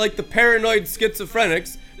witchcraft like the paranoid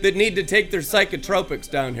schizophrenics that need to take their psychotropics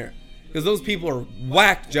down here. Because those people are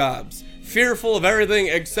whack jobs. Fearful of everything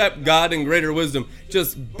except God and greater wisdom.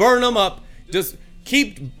 Just burn them up. Just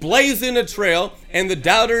keep blazing a trail, and the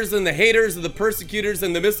doubters and the haters and the persecutors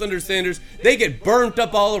and the misunderstanders, they get burnt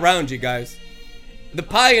up all around you guys. The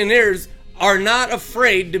pioneers are not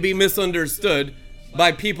afraid to be misunderstood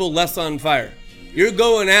by people less on fire. You're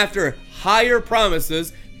going after higher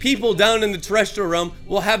promises. People down in the terrestrial realm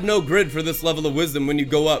will have no grid for this level of wisdom when you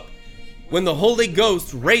go up. When the Holy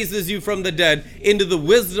Ghost raises you from the dead into the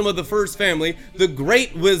wisdom of the first family, the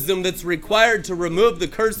great wisdom that's required to remove the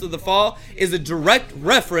curse of the fall is a direct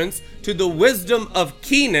reference to the wisdom of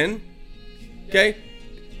Kenan. Okay?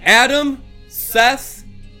 Adam, Seth,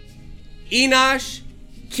 Enosh,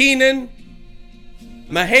 Kenan,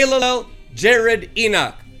 Mahalalel, Jared,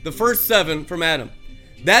 Enoch. The first 7 from Adam.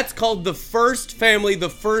 That's called the first family, the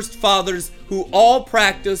first fathers who all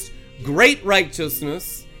practiced great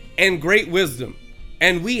righteousness and great wisdom.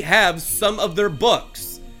 And we have some of their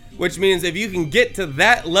books, which means if you can get to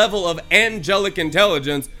that level of angelic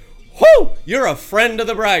intelligence, whoo, you're a friend of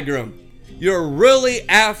the bridegroom. You're really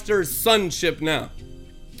after sonship now.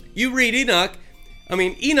 You read Enoch.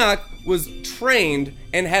 Enoch was trained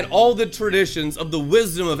and had all the traditions of the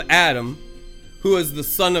wisdom of Adam, who is the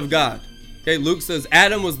son of God. Okay, Luke says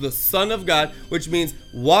Adam was the son of God, which means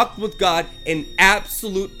walked with God in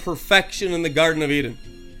absolute perfection in the Garden of Eden.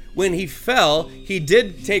 When he fell, he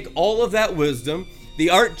did take all of that wisdom. The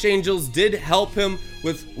archangels did help him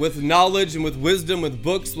with knowledge and with wisdom, with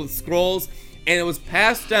books, with scrolls, and it was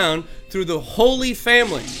passed down through the holy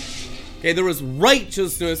family. Okay, there was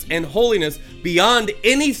righteousness and holiness beyond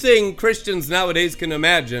anything Christians nowadays can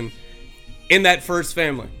imagine in that first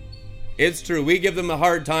family. It's true. We give them a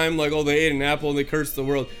hard time, like, oh, they ate an apple and they cursed the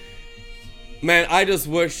world. Man, I just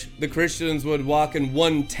wish the Christians would walk in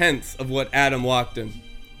 1/10 of what Adam walked in.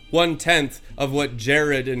 1/10 of what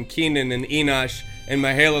Jared and Kenan and Enosh and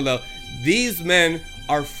Mahalalel. These men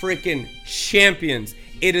are freaking champions.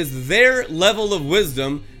 It is their level of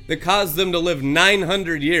wisdom that caused them to live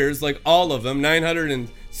 900 years, like all of them,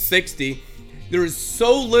 960. There is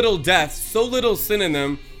so little death, so little sin in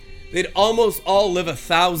them, they'd almost all live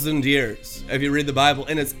 1,000 years, if you read the Bible.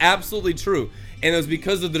 And it's absolutely true. And it was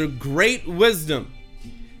because of their great wisdom.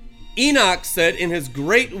 Enoch said in his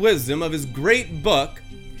great wisdom of his great book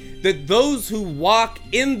that those who walk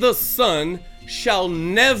in the sun shall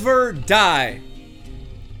never die.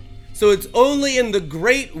 So it's only in the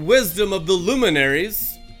great wisdom of the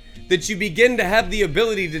luminaries that you begin to have the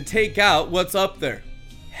ability to take out what's up there.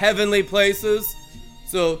 Heavenly places.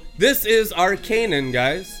 So this is our Canaan,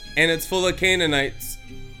 guys, and it's full of Canaanites.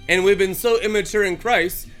 And we've been so immature in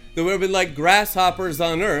Christ that we've been like grasshoppers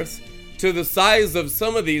on earth to the size of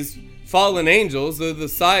some of these fallen angels, the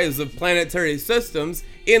size of planetary systems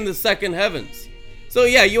in the second heavens. So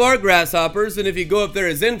yeah, you are grasshoppers, and if you go up there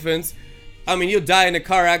as infants, you'll die in a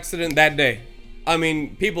car accident that day.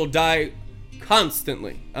 People die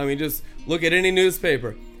constantly. Just look at any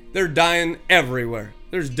newspaper. They're dying everywhere.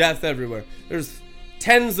 There's death everywhere. There's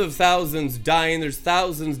tens of thousands dying. There's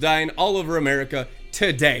thousands dying all over America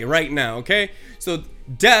today, right now, okay? So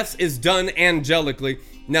death is done angelically.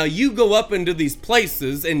 Now you go up into these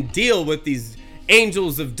places and deal with these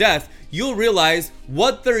angels of death. you'll realize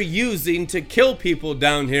what they're using to kill people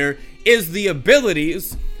down here is the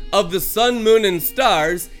abilities of the sun, moon, and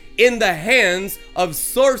stars in the hands of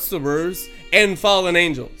sorcerers and fallen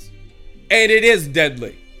angels. And it is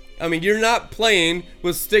deadly. I mean, you're not playing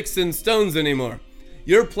with sticks and stones anymore.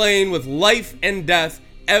 You're playing with life and death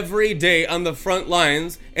every day on the front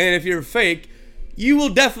lines. And if you're fake, you will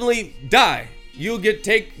definitely die. You'll get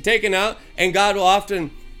taken out, and God will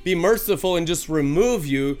often be merciful and just remove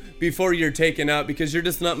you before you're taken out, because you're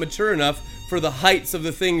just not mature enough for the heights of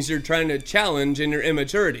the things you're trying to challenge in your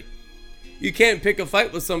immaturity. You can't pick a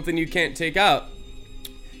fight with something you can't take out.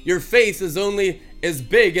 Your faith is only as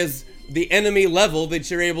big as the enemy level that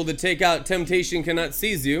you're able to take out. Temptation cannot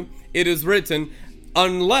seize you. It is written,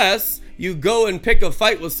 unless you go and pick a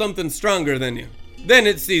fight with something stronger than you. Then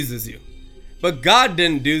it seizes you. But God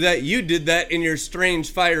didn't do that. You did that in your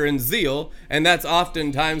strange fire and zeal. And that's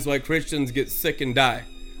oftentimes why Christians get sick and die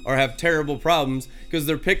or have terrible problems, because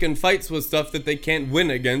they're picking fights with stuff that they can't win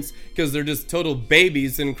against, because they're just total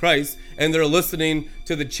babies in Christ, and they're listening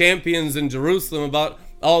to the champions in Jerusalem about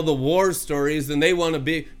all the war stories, and they want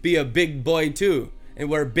to be a big boy too and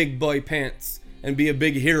wear big boy pants and be a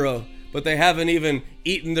big hero. But they haven't even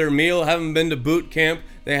eaten their meal, haven't been to boot camp,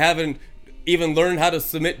 they haven't even learned how to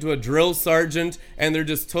submit to a drill sergeant, and they're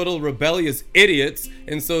just total rebellious idiots.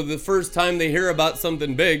 And so the first time they hear about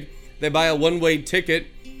something big, they buy a one-way ticket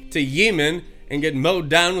to Yemen and get mowed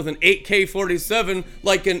down with an AK-47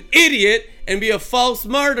 like an idiot and be a false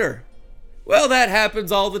martyr. Well, that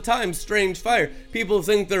happens all the time. Strange fire. People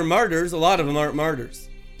think they're martyrs. A lot of them aren't martyrs.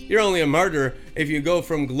 You're only a martyr if you go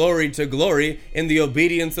from glory to glory in the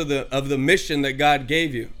obedience of the mission that God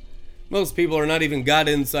gave you. Most people are not even God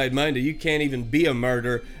inside minded. You can't even be a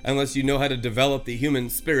martyr unless you know how to develop the human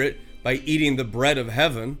spirit by eating the bread of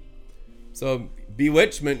heaven. So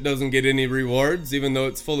bewitchment doesn't get any rewards, even though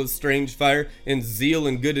it's full of strange fire and zeal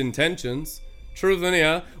and good intentions. Truth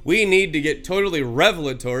anyhow, we need to get totally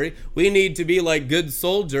revelatory. We need to be like good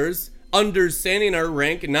soldiers, understanding our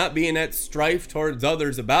rank and not being at strife towards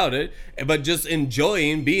others about it, but just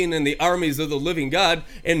enjoying being in the armies of the living God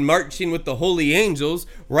and marching with the holy angels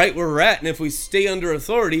right where we're at. And if we stay under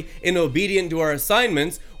authority and obedient to our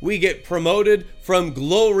assignments, we get promoted from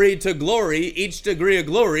glory to glory. Each degree of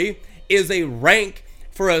glory is a rank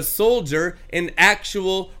for a soldier, an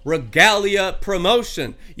actual regalia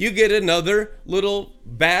promotion. You get another little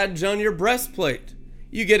badge on your breastplate.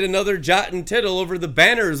 You get another jot and tittle over the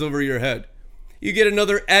banners over your head. You get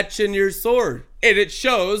another etch in your sword. And it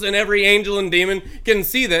shows, and every angel and demon can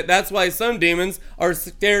see that. That's why some demons are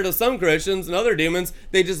scared of some Christians, and other demons,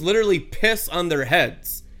 they just literally piss on their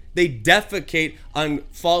heads. They defecate on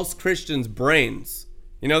false Christians' brains.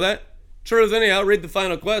 You know that? Truth anyhow, read the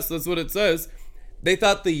final quest. That's what it says. They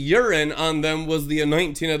thought the urine on them was the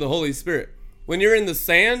anointing of the Holy Spirit. When you're in the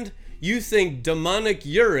sand, you think demonic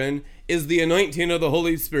urine is the anointing of the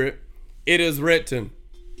Holy Spirit. It is written.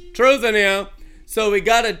 Truth anyhow. So we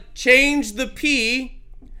got to change the P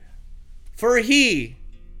for he.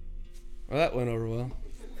 Well, that went over well.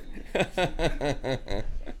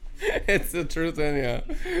 It's the truth anyhow.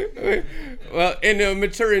 Well, and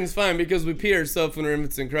maturing's fine because we pee ourselves when we're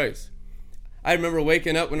infants in Christ. I remember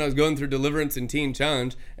waking up when I was going through Deliverance and Teen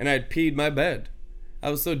Challenge, and I had peed my bed.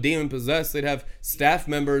 I was so demon-possessed, they'd have staff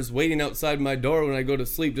members waiting outside my door when I go to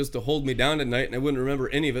sleep just to hold me down at night, and I wouldn't remember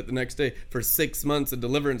any of it the next day for 6 months of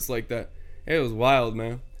deliverance like that. It was wild,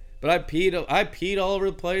 man. But I peed all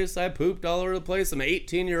over the place. I pooped all over the place. I'm an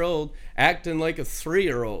 18-year-old acting like a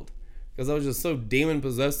 3-year-old because I was just so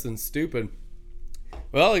demon-possessed and stupid.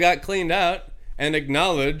 Well, I got cleaned out and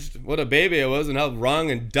acknowledged what a baby I was and how wrong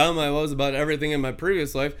and dumb I was about everything in my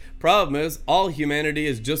previous life. Problem is, all humanity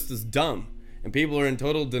is just as dumb. And people are in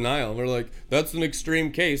total denial. We're like, that's an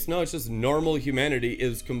extreme case. No, it's just normal humanity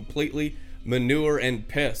is completely manure and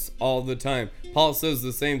piss all the time. Paul says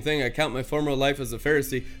the same thing. I count my former life as a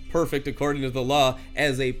Pharisee, perfect according to the law,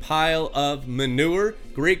 as a pile of manure.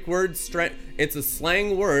 Greek word, it's a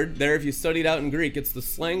slang word there. If you studied out in Greek, it's the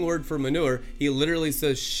slang word for manure. He literally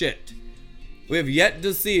says shit. We have yet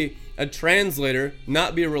to see a translator,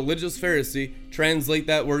 not be a religious Pharisee, translate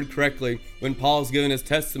that word correctly. When Paul's giving his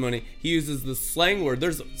testimony, he uses the slang word.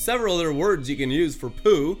 There's several other words you can use for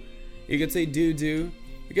poo. You could say doo-doo.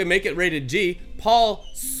 You could make it rated G. Paul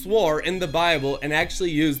swore in the Bible and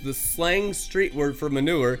actually used the slang street word for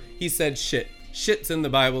manure. He said shit. Shit's in the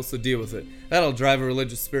Bible, so deal with it. That'll drive a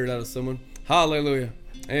religious spirit out of someone. Hallelujah.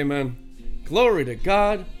 Amen. Glory to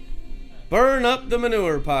God. Burn up the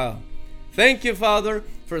manure pile. Thank you, Father,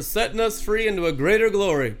 for setting us free into a greater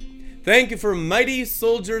glory. Thank you for mighty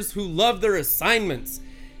soldiers who love their assignments.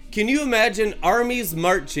 Can you imagine armies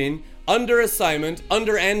marching under assignment,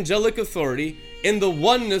 under angelic authority, in the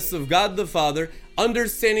oneness of God the Father,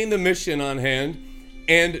 understanding the mission on hand,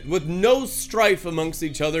 and with no strife amongst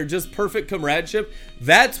each other, just perfect comradeship.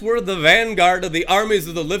 That's where the vanguard of the armies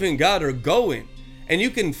of the living God are going. And you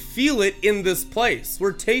can feel it in this place.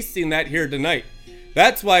 We're tasting that here tonight.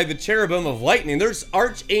 That's why the cherubim of lightning, there's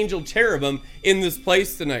archangel cherubim in this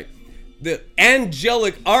place tonight. The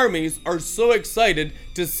angelic armies are so excited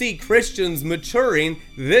to see Christians maturing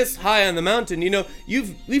this high on the mountain. You know,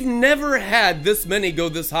 we've never had this many go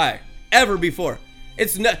this high, ever before.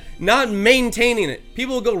 It's not maintaining it.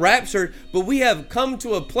 People go raptured, but we have come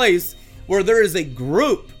to a place where there is a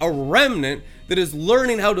group, a remnant, that is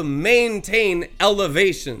learning how to maintain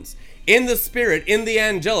elevations in the spirit, in the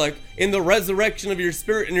angelic, in the resurrection of your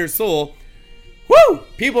spirit and your soul. Woo!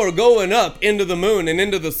 People are going up into the moon and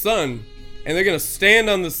into the sun, and they're going to stand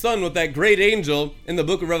on the sun with that great angel in the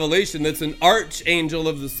book of Revelation that's an archangel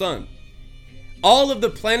of the sun. All of the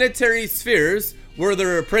planetary spheres where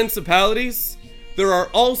there are principalities, there are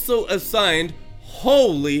also assigned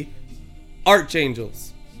holy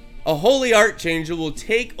archangels. A holy archangel will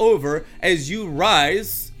take over as you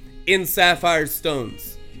rise in sapphire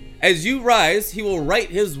stones. As you rise, he will write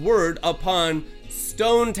his word upon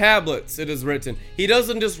stone tablets, it is written. He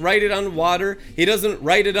doesn't just write it on water. He doesn't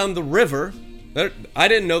write it on the river. I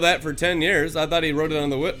didn't know that for 10 years. I thought he wrote it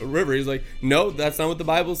on the river. He's like, no, that's not what the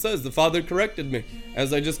Bible says. The Father corrected me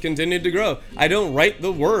as I just continued to grow. I don't write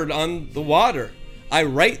the word on the water. I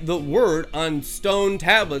write the word on stone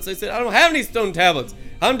tablets. I said, I don't have any stone tablets.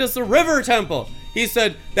 I'm just a river temple. He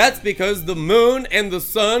said, that's because the moon and the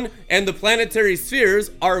sun and the planetary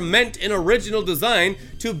spheres are meant in original design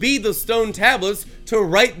to be the stone tablets to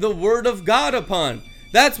write the word of God upon.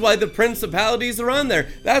 That's why the principalities are on there.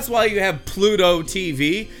 That's why you have Pluto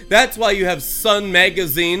TV. That's why you have Sun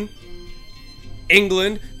Magazine,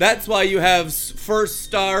 England. That's why you have First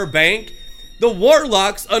Star Bank. The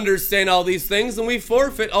warlocks understand all these things, and we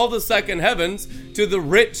forfeit all the second heavens to the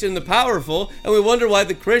rich and the powerful, and we wonder why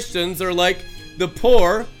the Christians are like the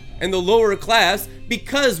poor and the lower class,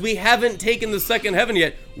 because we haven't taken the second heaven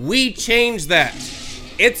yet. We change that.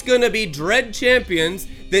 It's going to be dread champions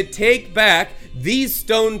that take back these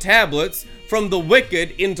stone tablets from the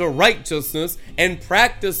wicked into righteousness and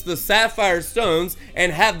practice the sapphire stones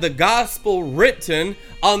and have the gospel written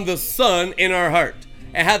on the sun in our heart.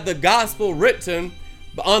 And have the gospel written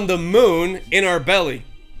on the moon in our belly.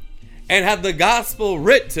 And have the gospel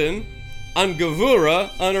written on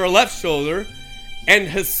Gevurah on our left shoulder and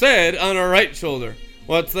Hesed on our right shoulder.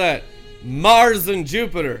 What's that? Mars and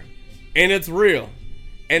Jupiter. And it's real.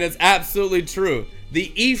 And it's absolutely true.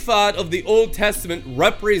 The ephod of the Old Testament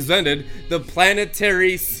represented the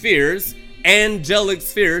planetary spheres, angelic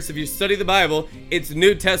spheres. If you study the Bible, it's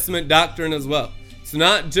New Testament doctrine as well. It's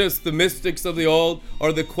not just the mystics of the old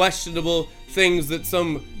or the questionable things that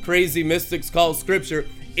some crazy mystics call scripture.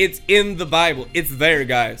 It's in the Bible. It's there,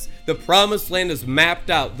 guys. The promised land is mapped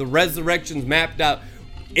out. The resurrection's mapped out.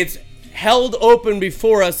 It's held open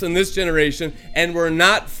before us in this generation, and we're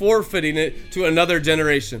not forfeiting it to another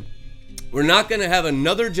generation. We're not going to have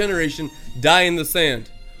another generation die in the sand.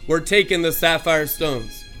 We're taking the sapphire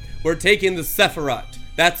stones. We're taking the Sephirot.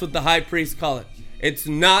 That's what the high priests call it. It's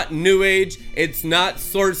not New Age. It's not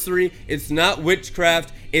sorcery. It's not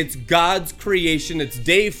witchcraft. It's God's creation. It's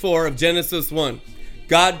day 4 of Genesis 1.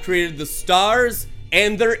 God created the stars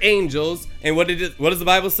and their angels. And what does the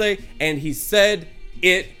Bible say? And he said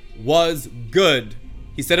it was good.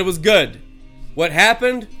 He said it was good. What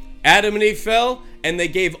happened? Adam and Eve fell, and they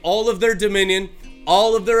gave all of their dominion,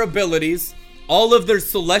 all of their abilities, all of their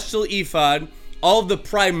celestial ephod, all of the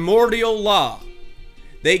primordial law.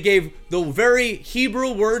 They gave the very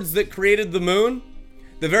Hebrew words that created the moon,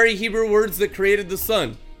 the very Hebrew words that created the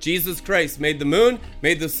sun. Jesus Christ made the moon,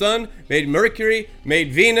 made the sun, made Mercury,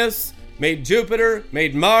 made Venus, made Jupiter,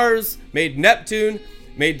 made Mars, made Neptune,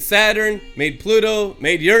 made Saturn, made Pluto,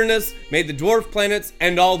 made Uranus, made the dwarf planets,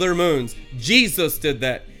 and all their moons. Jesus did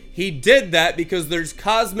that. He did that because there's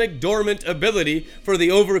cosmic dormant ability for the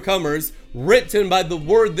overcomers written by the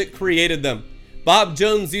word that created them. Bob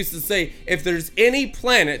Jones used to say, if there's any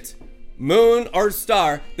planet, moon, or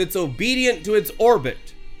star that's obedient to its orbit,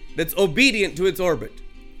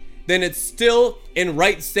 then it's still in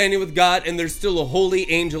right standing with God, and there's still a holy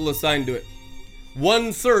angel assigned to it.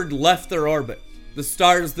 1/3 left their orbit. The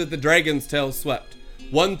stars that the dragon's tail swept.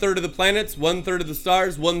 1/3 of the planets, 1/3 of the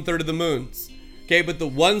stars, 1/3 of the moons. Okay, but the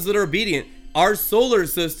ones that are obedient, our solar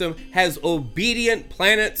system has obedient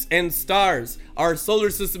planets and stars. Our solar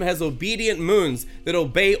system has obedient moons that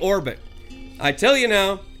obey orbit. I tell you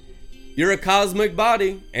now, you're a cosmic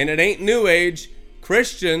body, and it ain't New Age,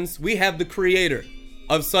 Christians, we have the creator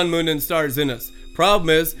of sun, moon, and stars in us. Problem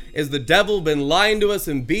is the devil been lying to us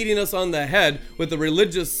and beating us on the head with a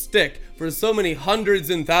religious stick for so many hundreds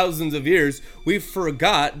and thousands of years, we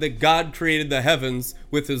forgot that God created the heavens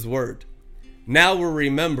with his word. Now we're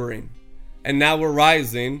remembering, and now we're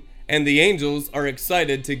rising, and the angels are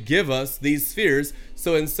excited to give us these spheres.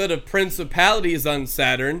 So instead of principalities on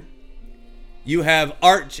Saturn, you have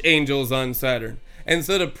archangels on Saturn.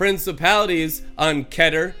 Instead of principalities on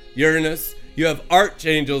Keter, Uranus, you have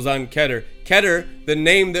archangels on Keter. Keter, the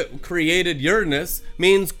name that created Uranus,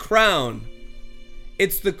 means crown.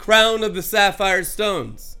 It's the crown of the sapphire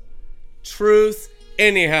stones. Truth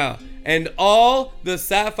anyhow. And all the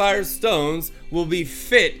sapphire stones will be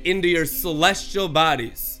fit into your celestial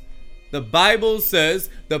bodies. The Bible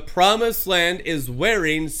says the promised land is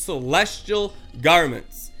wearing celestial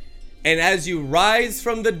garments. And as you rise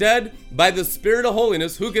from the dead by the Spirit of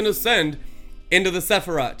holiness, who can ascend into the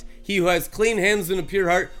Sephiroth? He who has clean hands and a pure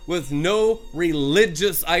heart with no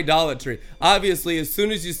religious idolatry. Obviously, as soon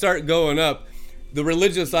as you start going up, the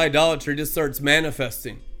religious idolatry just starts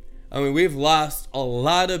manifesting. I mean, we've lost a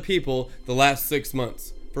lot of people the last 6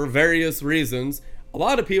 months for various reasons. A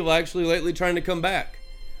lot of people actually lately trying to come back.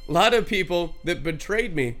 A lot of people that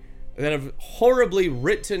betrayed me, that have horribly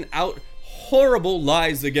written out horrible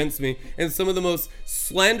lies against me, and some of the most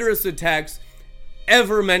slanderous attacks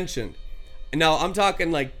ever mentioned. Now, I'm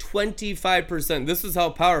talking like 25%. This is how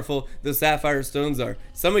powerful the sapphire stones are.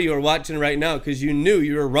 Some of you are watching right now because you knew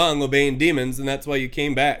you were wrong obeying demons, and that's why you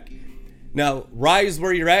came back. Now, rise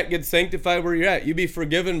where you're at, get sanctified where you're at. You be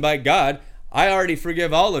forgiven by God. I already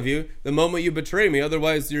forgive all of you the moment you betray me.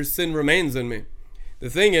 Otherwise, your sin remains in me. The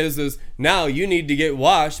thing is now you need to get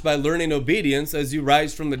washed by learning obedience as you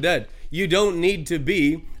rise from the dead. You don't need to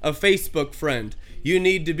be a Facebook friend. You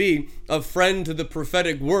need to be a friend to the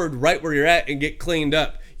prophetic word right where you're at and get cleaned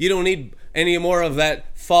up. You don't need any more of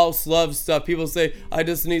that false love stuff. People say, I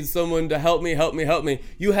just need someone to help me, help me, help me.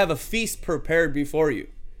 You have a feast prepared before you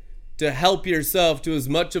to help yourself to as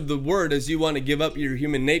much of the word as you want to give up your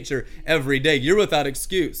human nature every day. You're without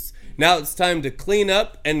excuse. Now it's time to clean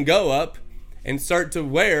up and go up and start to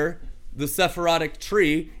wear the Sephirotic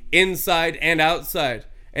tree inside and outside,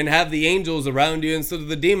 and have the angels around you instead of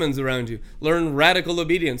the demons around you. Learn radical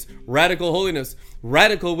obedience, radical holiness,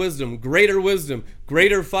 radical wisdom,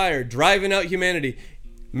 greater fire, driving out humanity,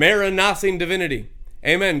 maranathing divinity.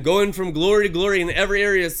 Amen. Going from glory to glory in every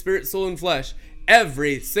area of spirit, soul, and flesh.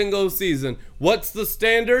 Every single season. What's the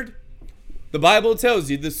standard? The Bible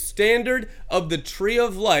tells you the standard of the tree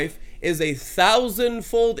of life is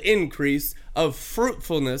 1,000-fold increase of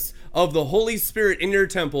fruitfulness of the Holy Spirit in your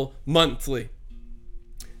temple monthly.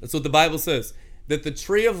 That's what the Bible says. That the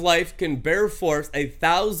tree of life can bear forth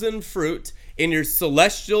 1,000 fruit in your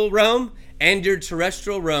celestial realm and your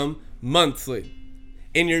terrestrial realm monthly.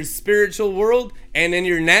 In your spiritual world and in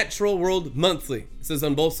your natural world monthly. It says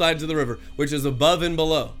on both sides of the river, which is above and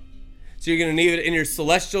below. So you're going to need it in your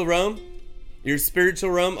celestial realm, your spiritual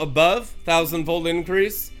realm above, 1,000-fold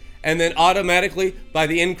increase. And then automatically by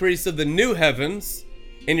the increase of the new heavens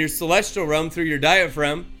in your celestial realm through your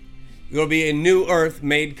diaphragm, there will be a new earth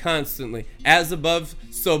made constantly. As above,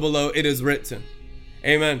 so below, it is written.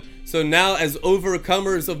 Amen. So now as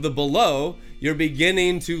overcomers of the below, you're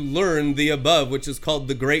beginning to learn the above, which is called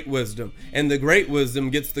the great wisdom. And the great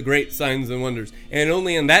wisdom gets the great signs and wonders. And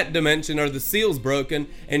only in that dimension are the seals broken,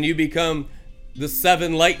 and you become the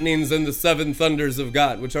 7 lightnings and the 7 thunders of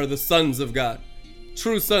God, which are the sons of God.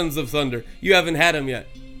 True sons of thunder. You haven't had them yet.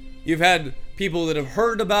 You've had people that have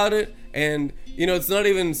heard about it, and you know, it's not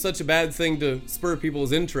even such a bad thing to spur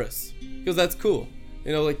people's interests, because that's cool.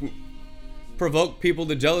 You know, like provoke people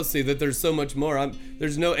to jealousy that there's so much more.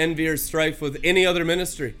 There's no envy or strife with any other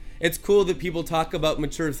ministry. It's cool that people talk about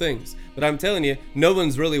mature things, but I'm telling you, no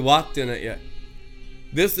one's really walked in it yet.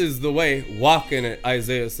 This is the way, walk in it,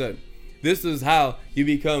 Isaiah said. This is how you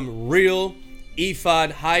become real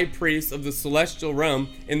ephod high priest of the celestial realm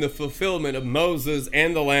in the fulfillment of Moses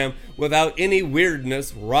and the Lamb without any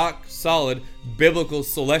weirdness, rock solid, biblical,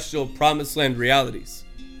 celestial, promised land realities.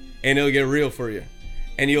 And it'll get real for you.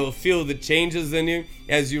 And you'll feel the changes in you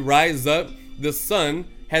as you rise up. The sun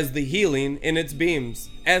has the healing in its beams.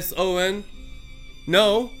 S-O-N?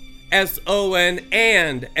 No. S-O-N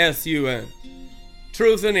and S-U-N.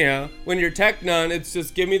 Truth anyhow. When you're technon, it's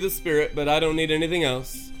just give me the spirit, but I don't need anything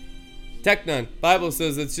else. Technon, Bible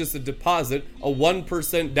says it's just a deposit, a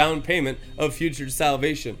 1% down payment of future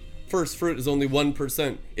salvation. First fruit is only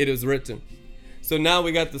 1%, it is written. So now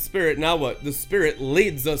we got the Spirit, now what? The Spirit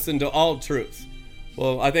leads us into all truth.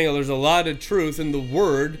 Well, I think there's a lot of truth in the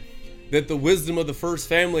Word that the wisdom of the first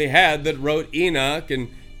family had that wrote Enoch and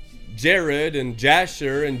Jared and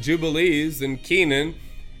Jasher and Jubilees and Kenan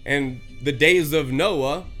and the days of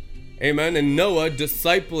Noah. Amen. And Noah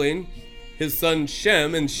discipling his son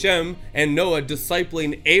Shem, and Shem and Noah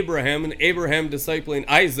discipling Abraham, and Abraham discipling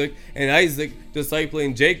Isaac, and Isaac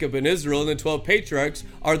discipling Jacob and Israel. And the 12 patriarchs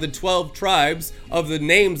are the 12 tribes of the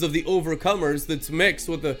names of the overcomers that's mixed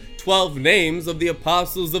with the 12 names of the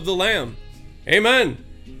apostles of the Lamb. Amen.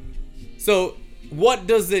 So what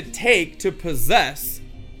does it take to possess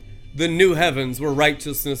the new heavens where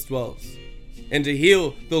righteousness dwells, and to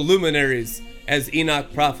heal the luminaries as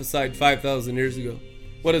Enoch prophesied 5,000 years ago?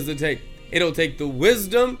 What does it take? It'll take the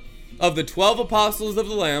wisdom of the 12 apostles of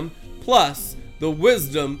the Lamb plus the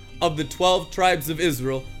wisdom of the 12 tribes of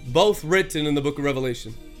Israel, both written in the book of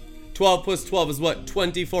Revelation. 12 plus 12 is what?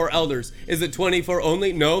 24 elders. Is it 24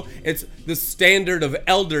 only? No, it's the standard of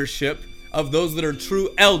eldership of those that are true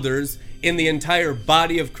elders in the entire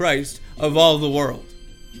body of Christ of all the world.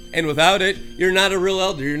 And without it, you're not a real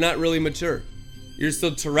elder. You're not really mature. You're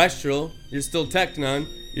still terrestrial. You're still technon.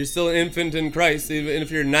 You're still an infant in Christ, even if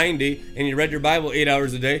you're 90 and you read your Bible 8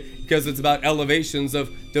 hours a day, because it's about elevations of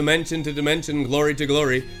dimension to dimension, glory to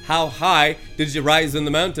glory. How high did you rise in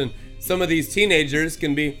the mountain? Some of these teenagers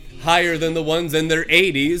can be higher than the ones in their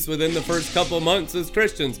 80s within the first couple months as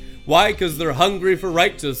Christians. Why? Because they're hungry for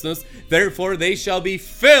righteousness. Therefore, they shall be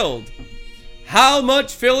filled. How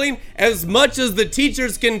much filling? As much as the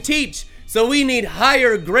teachers can teach. So we need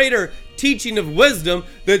higher, greater teaching of wisdom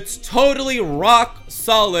that's totally rock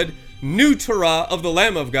solid, new Torah of the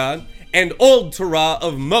Lamb of God and old Torah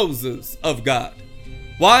of Moses of God.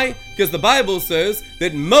 Why? Because the Bible says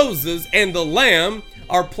that Moses and the Lamb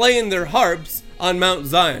are playing their harps on Mount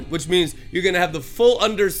Zion, which means you're going to have the full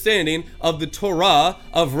understanding of the Torah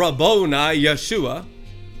of Rabboni Yeshua,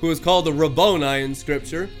 who is called the Rabboni in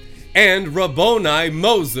Scripture, and Rabboni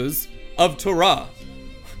Moses of Torah,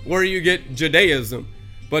 where you get Judaism,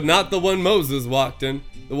 but not the one Moses walked in.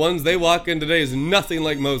 The ones they walk in today is nothing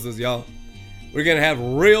like Moses, y'all. We're going to have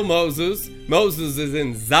real Moses. Moses is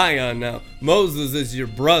in Zion now. Moses is your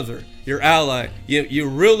brother, your ally. You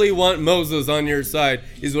really want Moses on your side.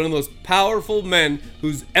 He's one of the most powerful men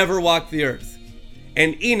who's ever walked the earth.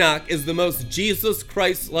 And Enoch is the most Jesus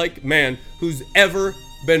Christ-like man who's ever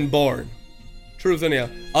been born. Truth anyhow.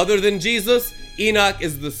 Other than Jesus, Enoch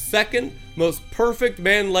is the second most perfect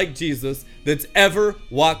man like Jesus that's ever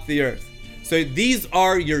walked the earth. So these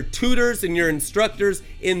are your tutors and your instructors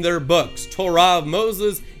in their books. Torah of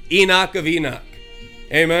Moses, Enoch of Enoch.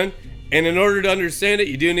 Amen. And in order to understand it,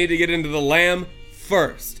 you do need to get into the Lamb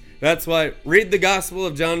first. That's why read the Gospel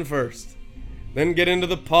of John first. Then get into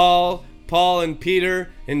the Paul and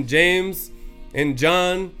Peter and James and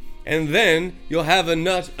John. And then you'll have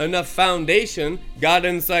enough foundation, God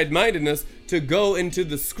inside mindedness, to go into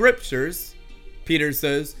the Scriptures, Peter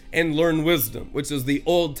says, and learn wisdom, which is the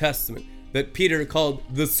Old Testament that Peter called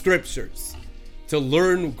the Scriptures, to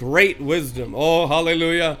learn great wisdom. Oh,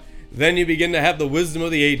 hallelujah. Then you begin to have the wisdom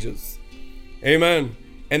of the ages. Amen.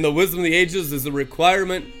 And the wisdom of the ages is a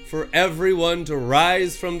requirement for everyone to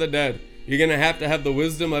rise from the dead. You're going to have the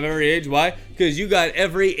wisdom of every age. Why? Because you got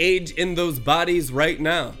every age in those bodies right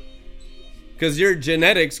now. Because your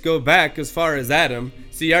genetics go back as far as Adam,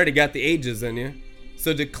 so you already got the ages in you.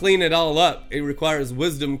 So to clean it all up, it requires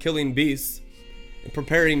wisdom killing beasts,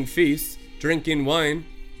 preparing feasts, drinking wine,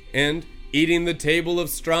 and eating the table of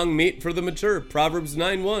strong meat for the mature. Proverbs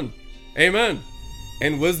 9:1. Amen.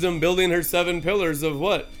 And wisdom building her 7 pillars of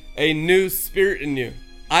what? A new spirit in you.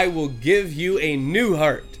 I will give you a new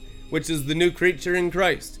heart, which is the new creature in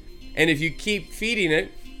Christ. And if you keep feeding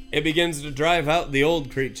it, it begins to drive out the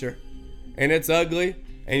old creature. And it's ugly,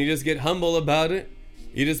 and you just get humble about it.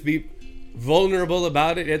 You just be vulnerable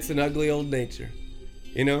about it. It's an ugly old nature.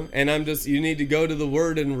 You know, and you need to go to the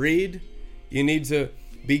Word and read. You need to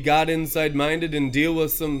be God inside minded and deal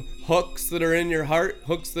with some hooks that are in your heart,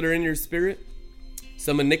 hooks that are in your spirit,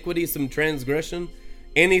 some iniquity, some transgression,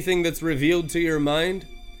 anything that's revealed to your mind.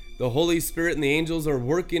 The Holy Spirit and the angels are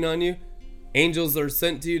working on you. Angels are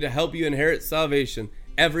sent to you to help you inherit salvation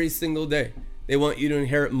every single day. They want you to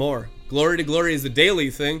inherit more. Glory to glory is a daily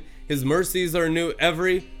thing. His mercies are new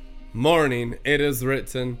every morning, it is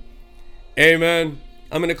written. Amen.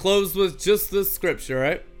 I'm going to close with just this scripture,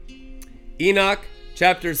 right? Enoch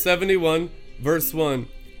chapter 71, verse 1.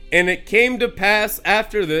 And it came to pass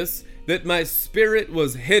after this that my spirit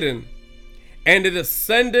was hidden, and it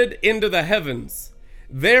ascended into the heavens.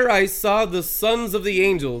 There I saw the sons of the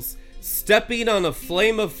angels stepping on a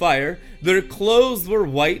flame of fire. Their clothes were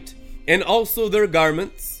white, and also their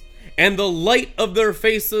garments, and the light of their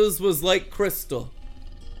faces was like crystal.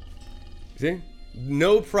 See?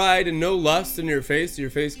 No pride and no lust in your face. Your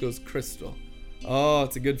face goes crystal. Oh,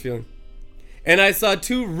 it's a good feeling. And I saw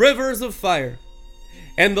 2 rivers of fire,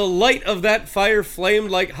 and the light of that fire flamed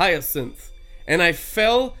like hyacinth. And I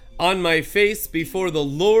fell on my face before the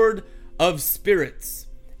Lord of spirits.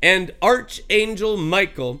 And Archangel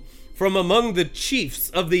Michael, from among the chiefs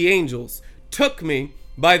of the angels, took me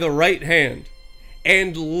by the right hand,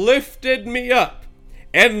 and lifted me up,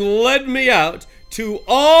 and led me out to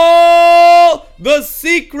all the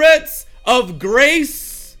secrets of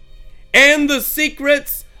grace and the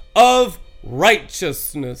secrets of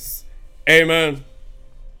righteousness. Amen.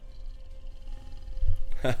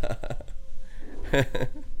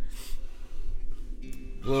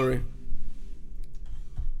 Glory.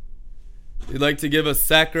 You'd like to give a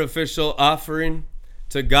sacrificial offering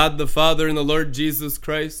to God the Father and the Lord Jesus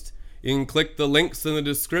Christ? You can click the links in the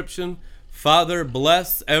description. Father,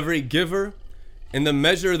 bless every giver. In the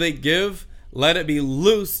measure they give, let it be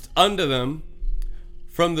loosed unto them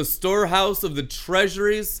from the storehouse of the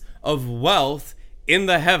treasuries of wealth in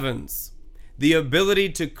the heavens. The ability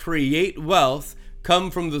to create wealth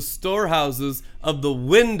come from the storehouses of the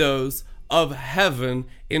windows of heaven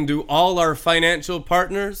into all our financial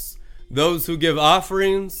partners, those who give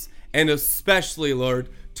offerings, and especially, Lord,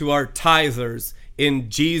 to our tithers. In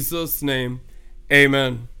Jesus' name,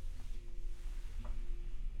 amen.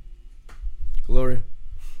 Glory.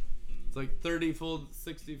 It's like 30-fold,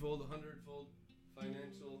 60-fold, 100-fold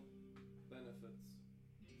financial benefits.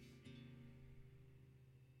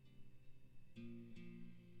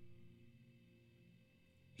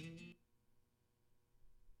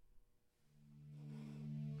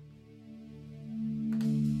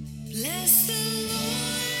 Bless the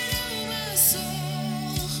Lord, oh my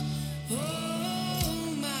soul,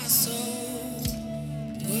 oh my soul.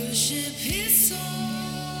 Worship His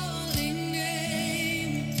holy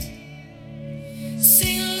name.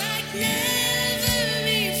 Sing like never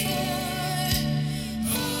before,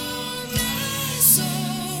 oh my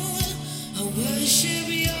soul. I worship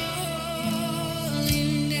Your holy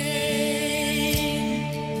name.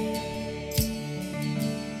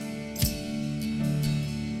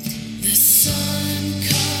 The sun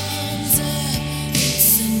comes up,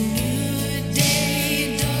 it's a new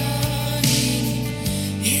day dawning.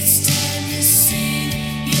 It's time to sing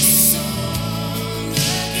Your song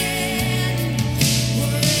again.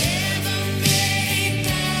 Whatever may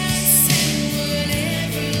pass and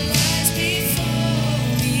whatever lies before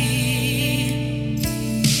me,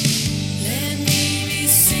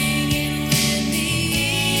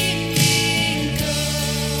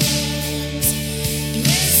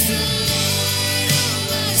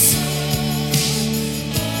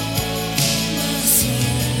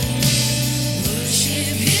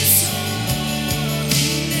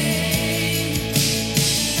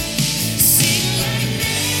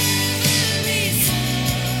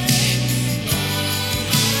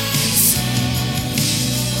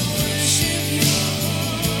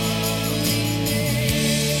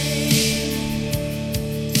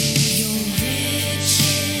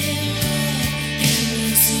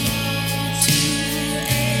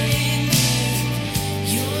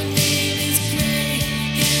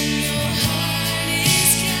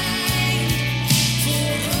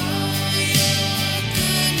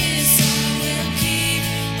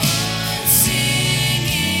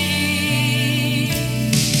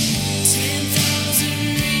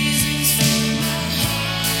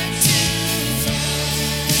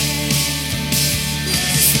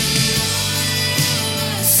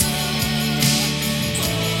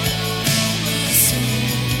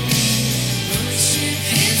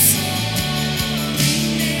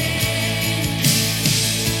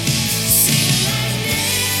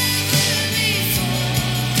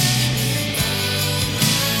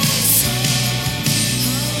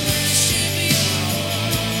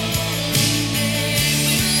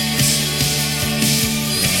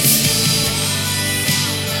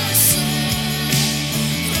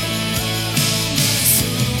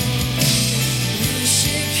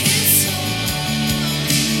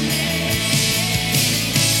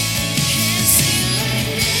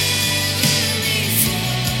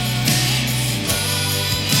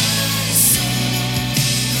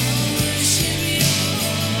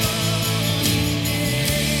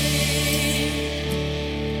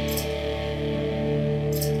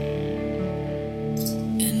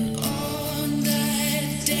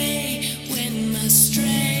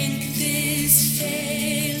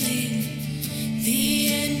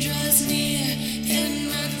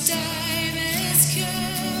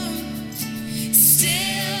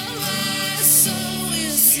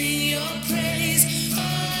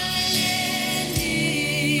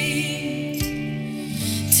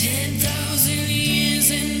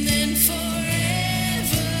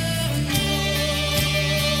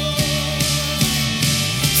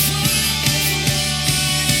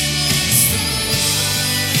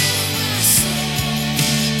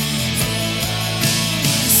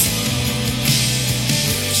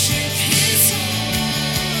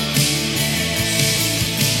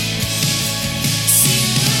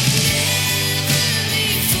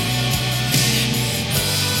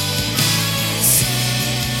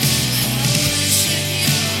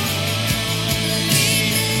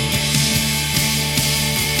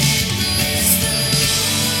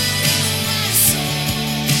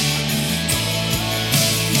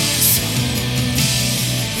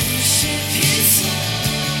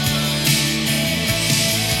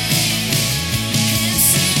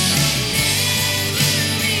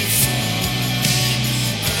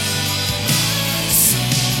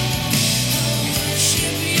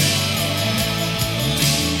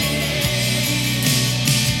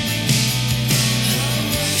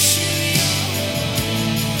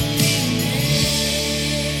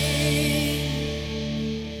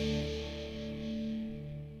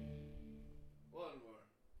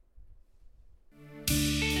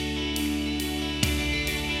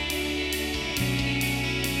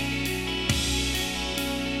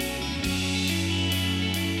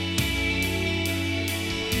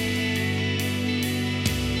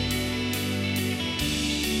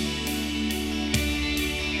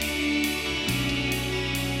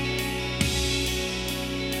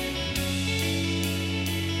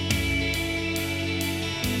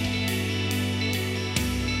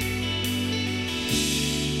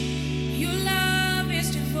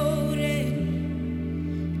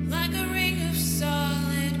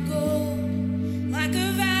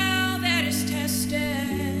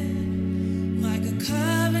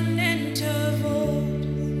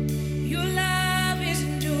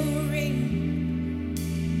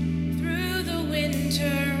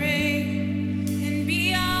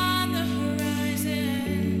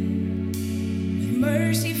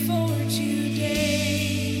 mercy for today.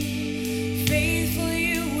 Faithful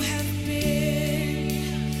you have been,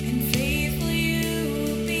 and faithful you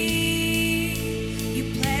will be. You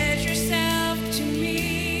pledge yourself to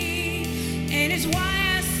me, and it's why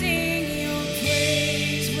I sing your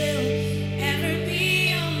praise will ever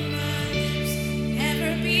be on my lips,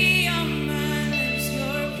 ever be on my lips.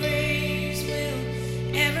 Your praise will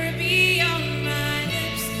ever be on my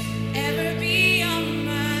lips, ever be on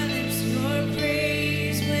my lips. Your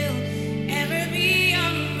praise will ever be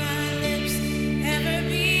on my lips, ever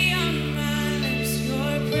be on my lips.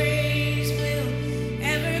 Your praise will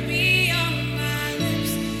ever be on my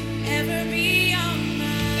lips, ever be on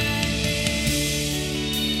my lips.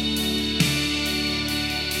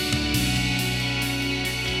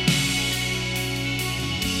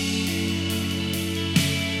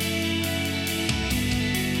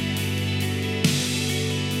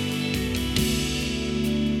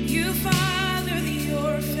 You father the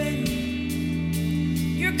orphan,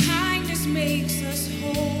 your kindness makes us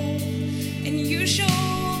whole, and you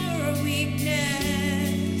show